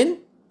to sin?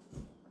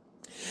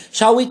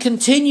 Shall we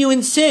continue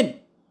in sin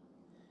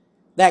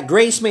that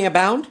grace may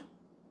abound?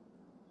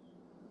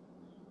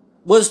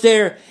 Was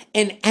there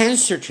an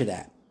answer to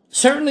that?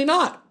 Certainly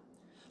not.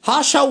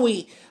 How shall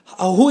we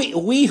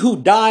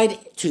who died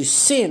to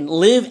sin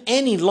live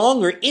any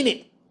longer in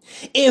it?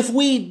 If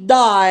we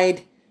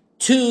died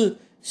to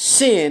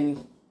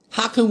sin,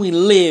 how can we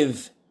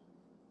live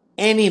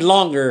any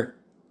longer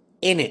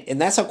in it?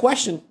 And that's a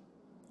question.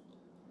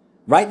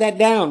 Write that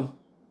down.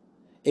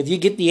 If you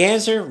get the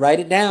answer, write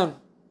it down.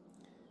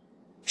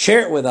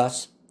 Share it with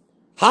us.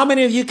 How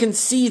many of you can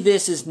see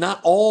this is not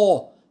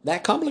all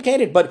that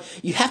complicated? But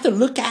you have to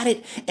look at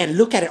it and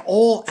look at it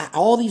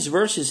all these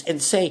verses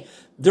and say,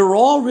 they're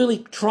all really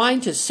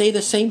trying to say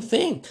the same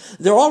thing.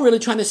 They're all really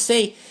trying to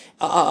say,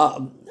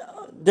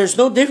 there's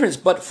no difference,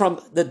 but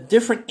from the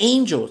different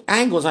angles,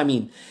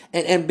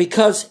 and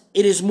because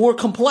it is more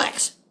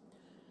complex.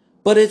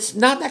 But it's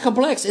not that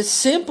complex. It's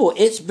simple.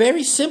 It's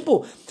very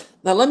simple.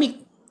 Now let me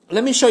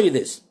show you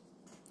this.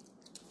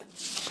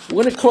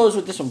 We're going to close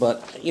with this one,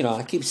 but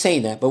I keep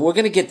saying that, but we're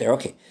going to get there.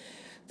 Okay.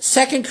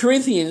 2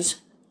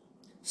 Corinthians,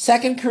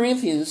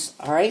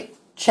 all right,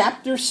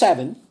 chapter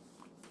 7,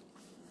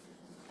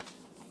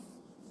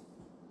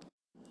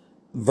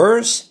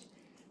 verse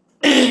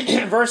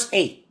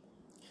 8.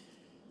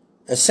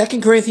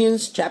 2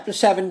 Corinthians chapter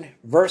 7,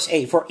 verse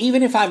 8. For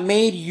even if I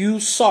made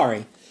you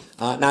sorry.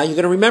 Now you're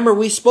going to remember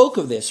we spoke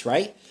of this,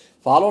 right?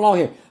 Follow along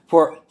here.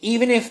 For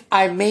even if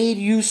I made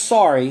you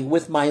sorry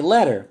with my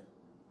letter,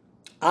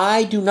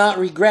 I do not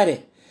regret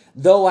it,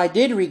 though I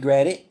did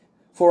regret it,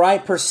 for I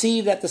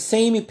perceive that the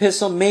same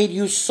epistle made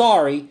you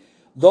sorry,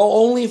 though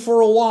only for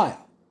a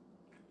while.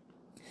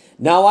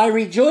 Now I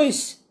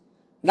rejoice,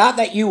 not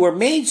that you were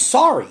made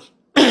sorry,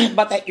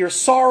 but that your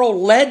sorrow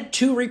led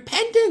to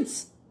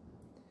repentance.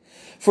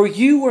 For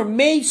you were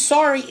made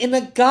sorry in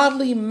a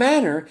godly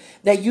manner,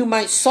 that you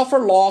might suffer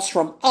loss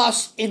from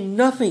us in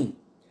nothing.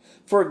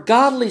 For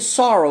godly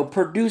sorrow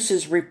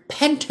produces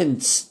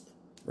repentance.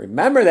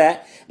 Remember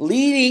that,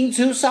 leading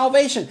to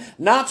salvation,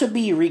 not to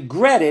be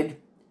regretted,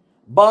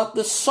 but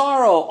the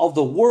sorrow of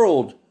the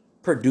world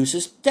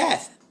produces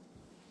death.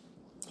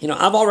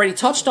 I've already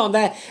touched on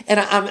that, and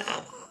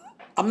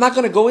I'm not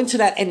going to go into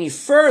that any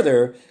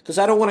further because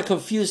I don't want to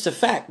confuse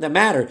the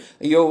matter.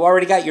 You've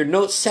already got your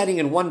notes setting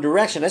in one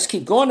direction. Let's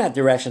keep going that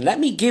direction.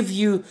 Let me give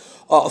you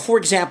 4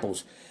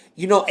 examples.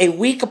 A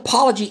weak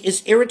apology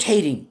is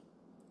irritating.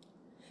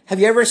 Have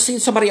you ever seen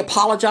somebody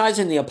apologize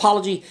and the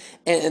apology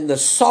and the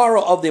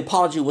sorrow of the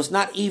apology was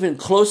not even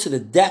close to the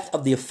depth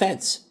of the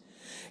offense?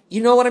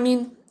 You know what I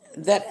mean?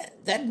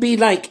 That'd be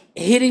like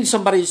hitting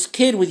somebody's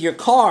kid with your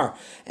car,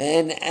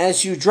 and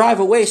as you drive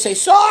away, say,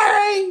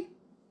 sorry.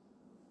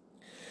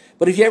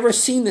 But have you ever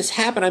seen this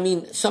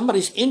happen?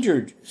 Somebody's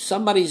injured.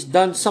 Somebody's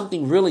done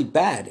something really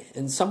bad,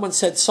 and someone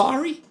said,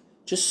 sorry?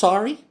 Just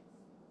sorry?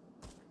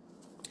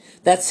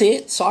 That's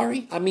it?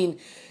 Sorry?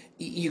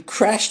 You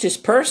crashed this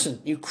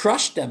person. You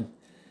crushed them.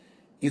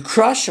 You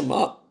crush them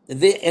up. And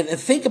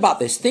think about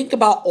this. Think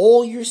about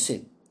all your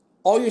sin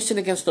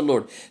against the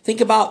Lord. Think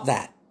about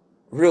that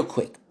real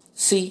quick.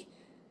 See,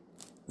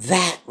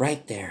 that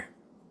right there.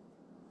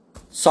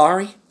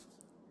 Sorry?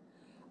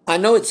 I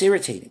know it's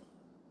irritating.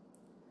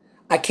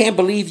 I can't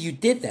believe you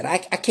did that. I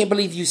can't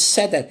believe you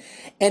said that.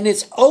 And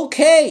it's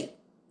okay.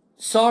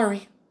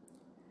 Sorry.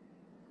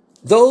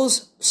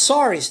 Those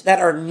sorries that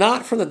are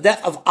not from the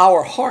depth of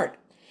our heart,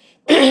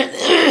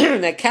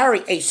 that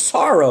carry a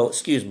sorrow,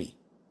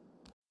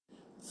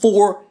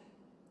 for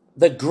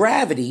the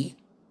gravity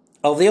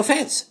of the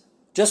offense,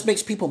 just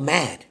makes people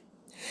mad.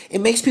 It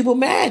makes people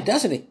mad,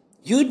 doesn't it?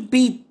 You'd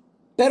be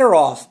better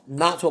off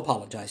not to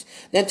apologize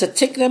than to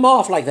tick them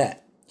off like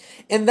that.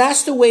 And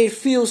that's the way it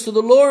feels to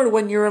the Lord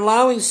when you're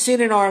allowing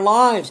sin in our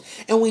lives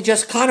and we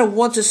just kind of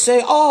want to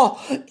say, oh,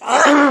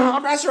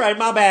 that's right,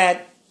 my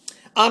bad.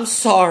 I'm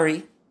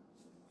sorry.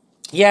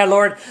 Yeah,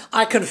 Lord,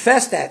 I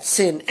confess that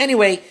sin.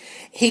 Anyway,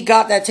 he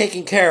got that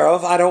taken care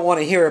of. I don't want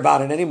to hear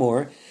about it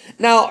anymore.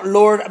 Now,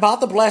 Lord,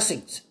 about the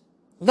blessings.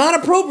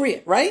 Not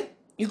appropriate, right?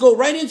 You go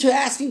right into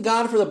asking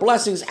God for the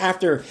blessings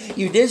after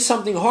you did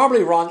something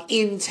horribly wrong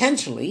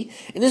intentionally.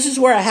 And this is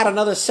where I had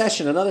another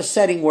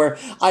setting where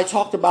I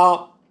talked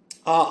about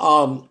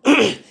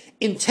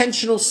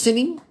intentional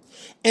sinning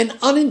and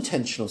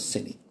unintentional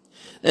sinning.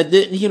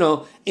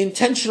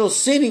 Intentional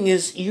sinning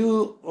is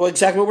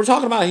exactly what we're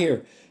talking about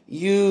here.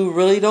 You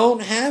really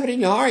don't have it in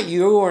your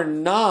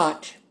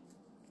heart.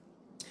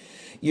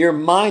 Your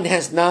mind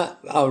has not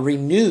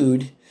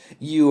renewed.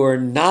 You are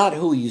not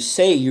who you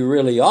say you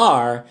really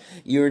are.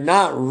 You're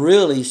not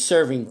really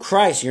serving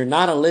Christ. You're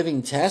not a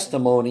living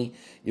testimony.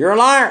 You're a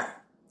liar.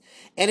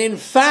 And in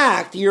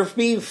fact, you're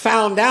being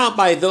found out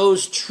by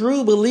those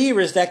true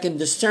believers that can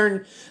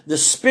discern the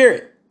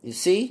Spirit. You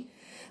see?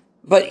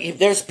 But if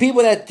there's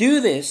people that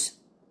do this,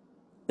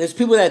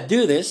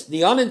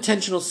 the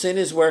unintentional sin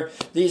is where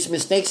these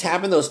mistakes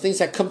happen, those things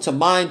that come to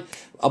mind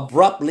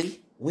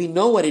abruptly. We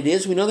know what it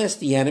is. We know that's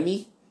the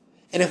enemy.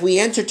 And if we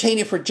entertain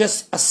it for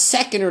just a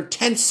second or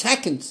 10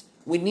 seconds,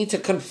 we need to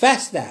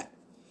confess that.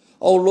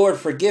 Oh, Lord,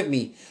 forgive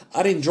me.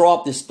 I didn't draw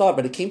up this thought,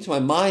 but it came to my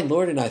mind,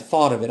 Lord, and I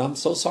thought of it. I'm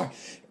so sorry.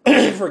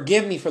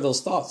 Forgive me for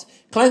those thoughts.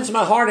 Cleanse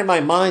my heart and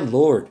my mind,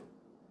 Lord.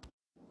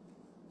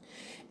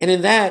 And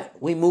in that,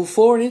 we move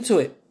forward into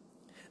it.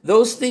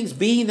 Those things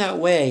being that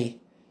way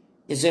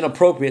is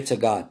inappropriate to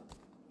God.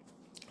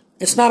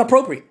 It's not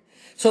appropriate.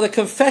 So the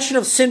confession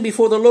of sin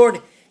before the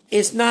Lord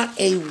is not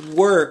a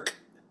work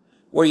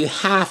where you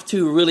have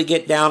to really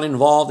get down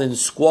involved and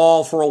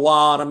squall for a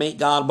while to make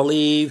God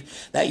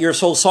believe that you're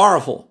so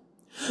sorrowful.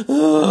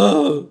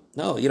 No,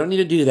 you don't need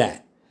to do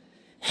that.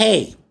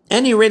 Hey,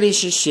 any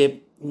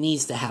relationship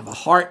needs to have a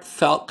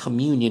heartfelt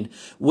communion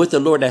with the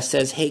Lord that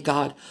says, hey,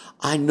 God,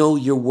 I know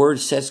your word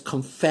says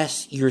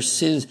confess your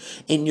sins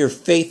and you're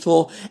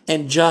faithful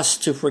and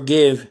just to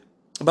forgive.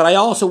 But I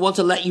also want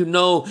to let you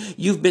know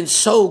you've been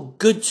so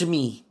good to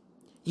me.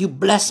 You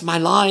bless my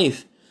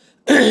life.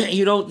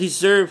 You don't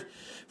deserve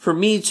for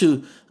me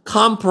to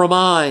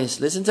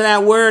compromise. Listen to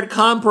that word,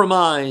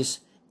 compromise,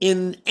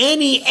 in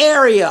any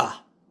area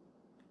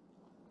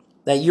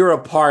that you're a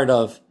part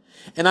of.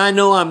 And I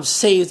know I'm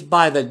saved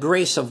by the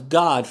grace of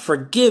God,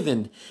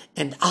 forgiven,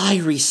 and I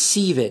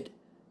receive it.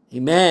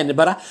 Amen.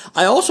 But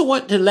I also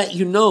want to let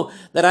you know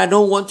that I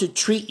don't want to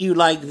treat you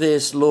like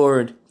this,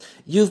 Lord.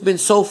 You've been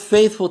so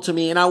faithful to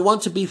me, and I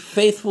want to be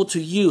faithful to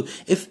you.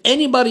 If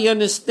anybody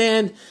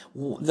understand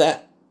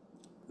that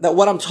that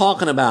what I'm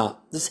talking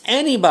about? Does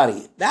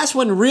anybody? That's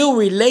when real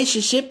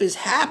relationship is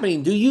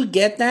happening. Do you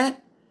get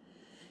that?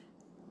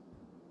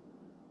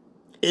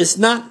 It's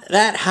not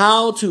that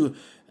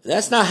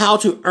that's not how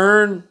to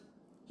earn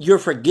your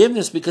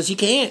forgiveness, because you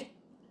can't.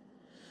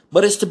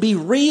 But it's to be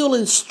real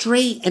and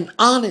straight and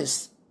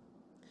honest.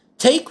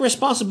 Take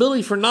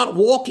responsibility for not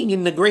walking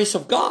in the grace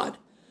of God.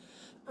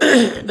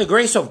 The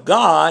grace of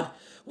God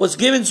was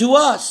given to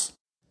us.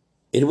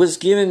 It was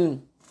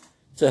given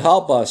to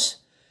help us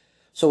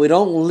so we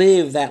don't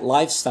live that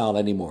lifestyle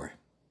anymore.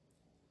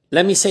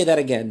 Let me say that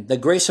again. The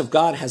grace of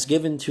God has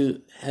given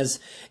to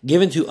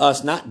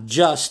us not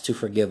just to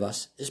forgive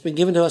us. It's been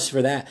given to us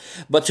for that,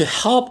 but to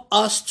help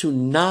us to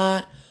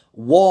not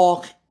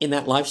walk in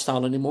that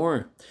lifestyle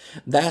anymore.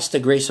 That's the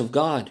grace of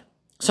God.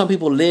 Some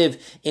people live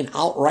in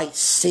outright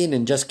sin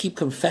and just keep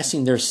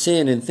confessing their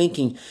sin and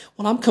thinking,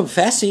 well, I'm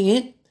confessing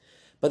it,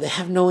 but they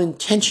have no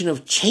intention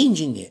of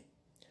changing it.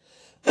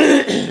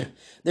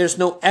 There's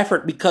no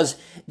effort because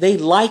they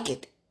like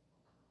it.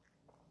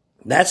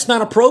 That's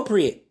not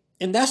appropriate.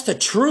 And that's the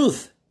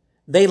truth.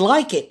 They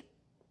like it.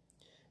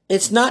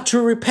 It's not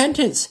true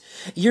repentance.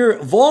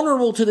 You're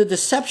vulnerable to the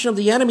deception of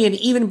the enemy and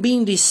even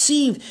being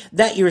deceived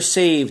that you're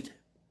saved.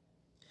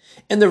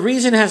 And the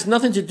reason has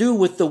nothing to do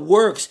with the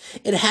works.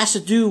 It has to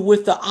do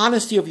with the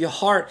honesty of your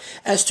heart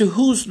as to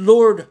who's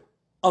Lord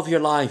of your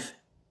life.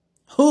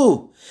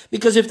 Who?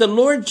 Because if the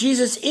Lord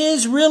Jesus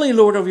is really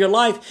Lord of your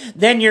life,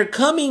 then you're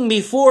coming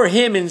before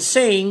him and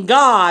saying,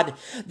 God,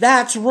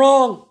 that's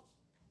wrong.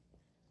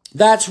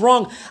 That's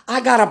wrong.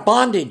 I got a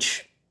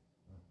bondage.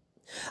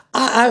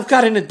 I've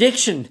got an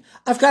addiction.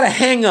 I've got a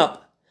hang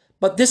up.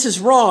 But this is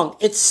wrong.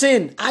 It's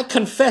sin. I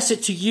confess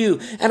it to you.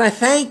 And I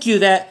thank you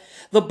that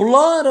the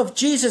blood of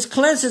Jesus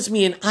cleanses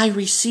me and I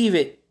receive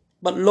it.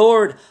 But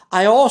Lord,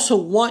 I also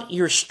want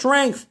your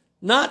strength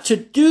not to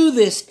do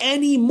this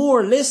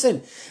anymore.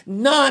 Listen,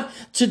 not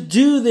to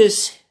do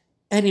this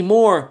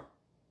anymore.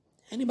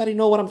 Anybody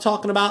know what I'm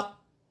talking about?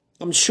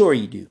 I'm sure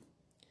you do.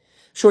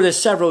 Sure,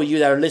 there's several of you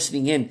that are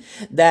listening in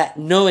that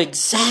know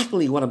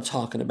exactly what I'm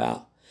talking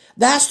about.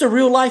 That's the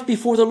real life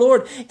before the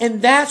Lord.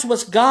 And that's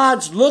what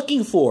God's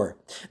looking for.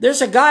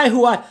 There's a guy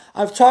who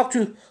I've talked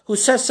to who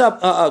sets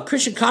up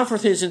Christian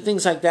conferences and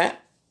things like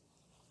that.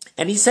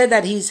 And he said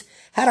that he's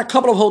had a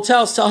couple of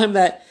hotels tell him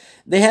that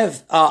they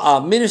have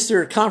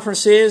minister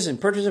conferences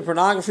and purchase of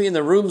pornography and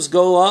the rooms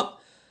go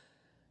up.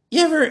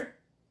 You ever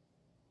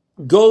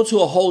go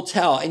to a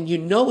hotel and you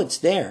know it's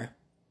there?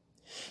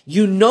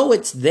 You know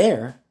it's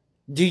there.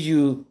 Do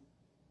you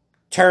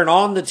turn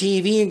on the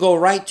TV and go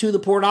right to the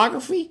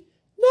pornography?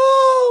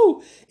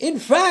 No. In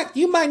fact,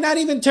 you might not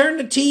even turn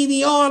the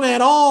TV on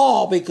at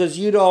all because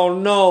you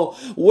don't know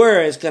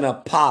where it's going to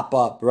pop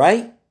up,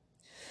 right?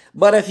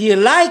 But if you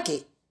like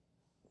it,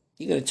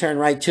 you're going to turn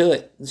right to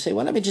it and say,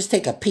 well, let me just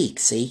take a peek,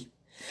 see?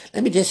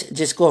 Let me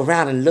just go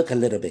around and look a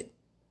little bit.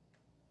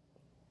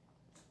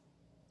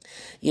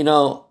 You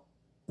know,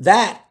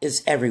 that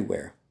is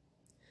everywhere.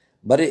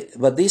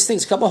 But these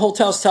things, a couple of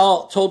hotels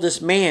told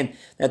this man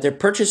that their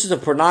purchases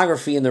of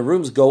pornography in the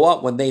rooms go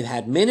up when they've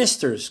had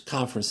minister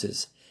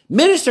conferences.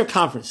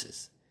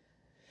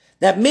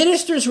 That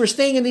ministers were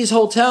staying in these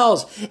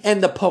hotels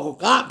and the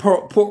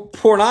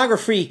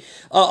pornography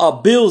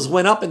bills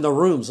went up in the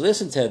rooms.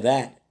 Listen to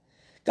that.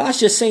 God's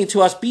just saying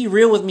to us, be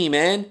real with me,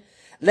 man.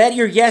 Let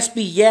your yes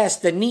be yes.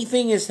 The neat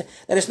thing is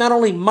that it's not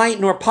only might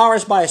nor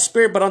powers by a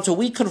spirit, but until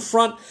we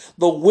confront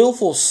the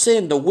willful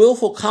sin, the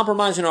willful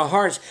compromise in our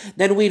hearts,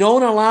 then we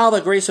don't allow the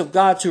grace of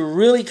God to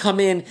really come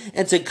in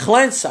and to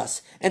cleanse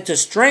us and to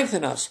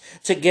strengthen us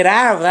to get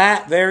out of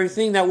that very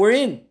thing that we're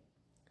in.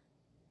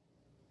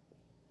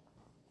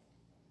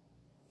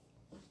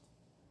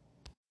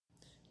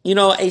 You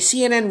know, a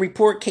CNN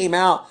report came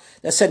out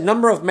that said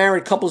number of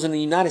married couples in the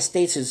United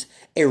States is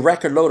a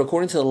record low,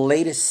 according to the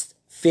latest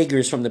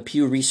figures from the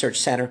Pew Research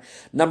Center.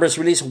 Numbers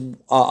released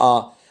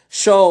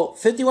show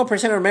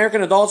 51% of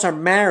American adults are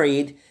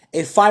married,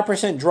 a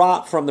 5%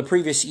 drop from the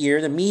previous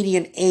year. The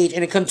median age,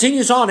 and it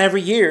continues on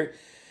every year,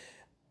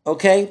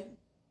 okay?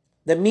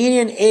 The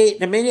median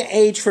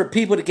age for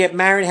people to get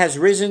married has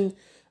risen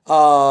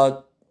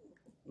about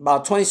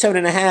 27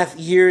 and a half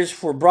years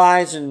for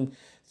brides and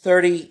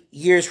 30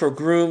 years for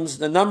grooms.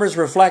 The numbers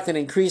reflect an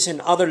increase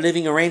in other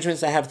living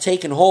arrangements that have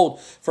taken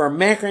hold for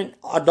American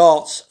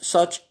adults,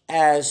 such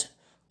as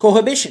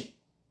cohabitation,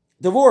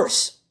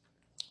 divorce,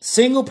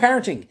 single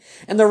parenting,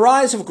 and the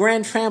rise of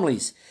grand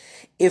families.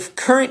 If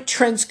current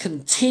trends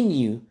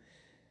continue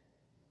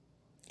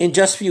in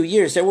just a few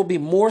years, there will be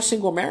more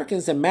single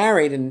Americans than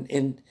married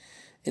in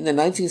the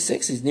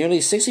 1960s. Nearly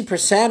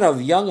 60% of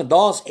young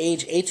adults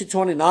aged 8 to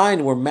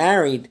 29 were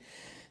married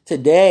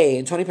today,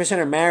 and 20%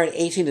 are married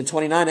 18 to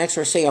 29.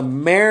 Experts say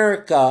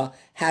America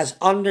has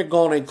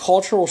undergone a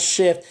cultural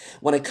shift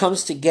when it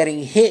comes to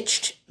getting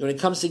hitched, when it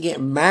comes to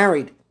getting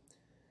married.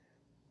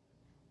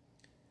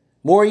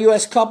 More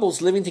U.S.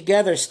 couples living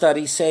together,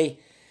 studies say,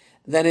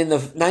 than in the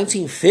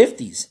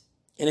 1950s.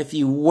 And if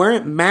you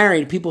weren't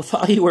married, people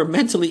thought you were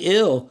mentally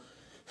ill.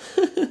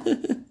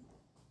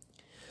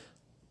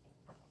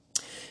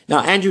 Now,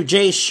 Andrew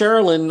J.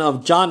 Sherlin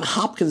of Johns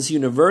Hopkins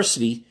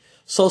University,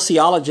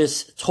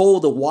 sociologist,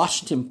 told the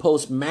Washington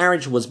Post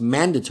marriage was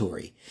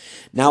mandatory.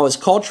 Now it's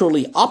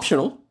culturally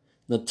optional.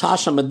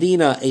 Natasha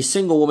Medina, a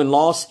single woman,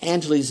 Los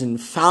Angeles,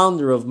 and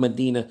founder of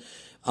Medina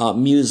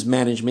Muse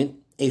Management,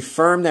 a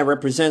firm that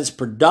represents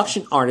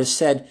production artists,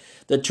 said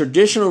the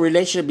traditional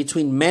relationship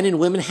between men and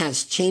women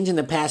has changed in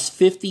the past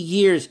 50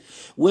 years.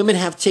 Women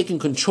have taken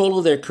control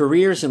of their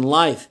careers and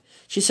life.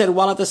 She said,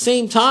 while at the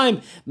same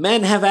time,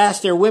 men have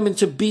asked their women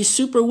to be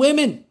super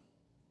women.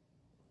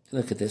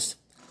 Look at this.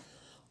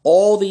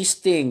 All these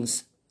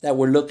things that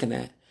we're looking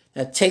at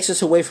that takes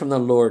us away from the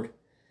Lord.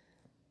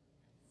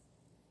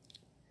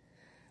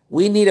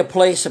 We need a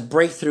place of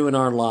breakthrough in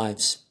our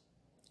lives.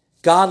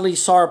 Godly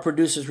sorrow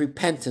produces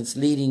repentance,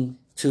 leading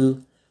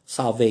to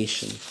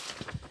salvation.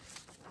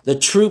 The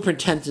true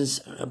repentance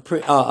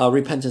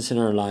in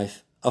our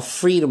life, of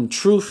freedom,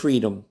 true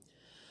freedom.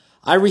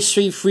 I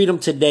receive freedom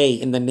today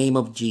in the name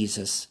of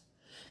Jesus.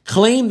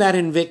 Claim that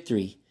in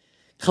victory.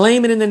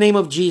 Claim it in the name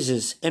of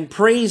Jesus and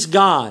praise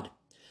God.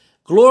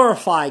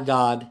 Glorify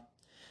God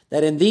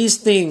that in these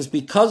things,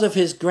 because of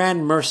his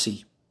grand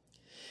mercy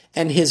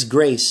and his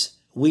grace,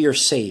 we are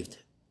saved.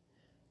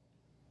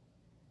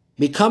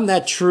 Become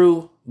that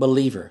true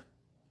believer.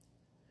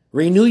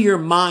 Renew your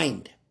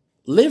mind.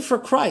 Live for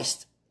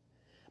Christ.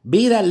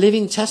 Be that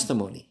living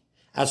testimony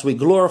as we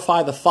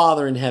glorify the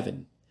Father in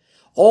heaven.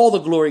 All the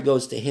glory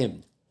goes to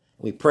him.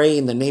 We pray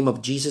in the name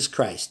of Jesus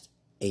Christ.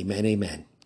 Amen, amen.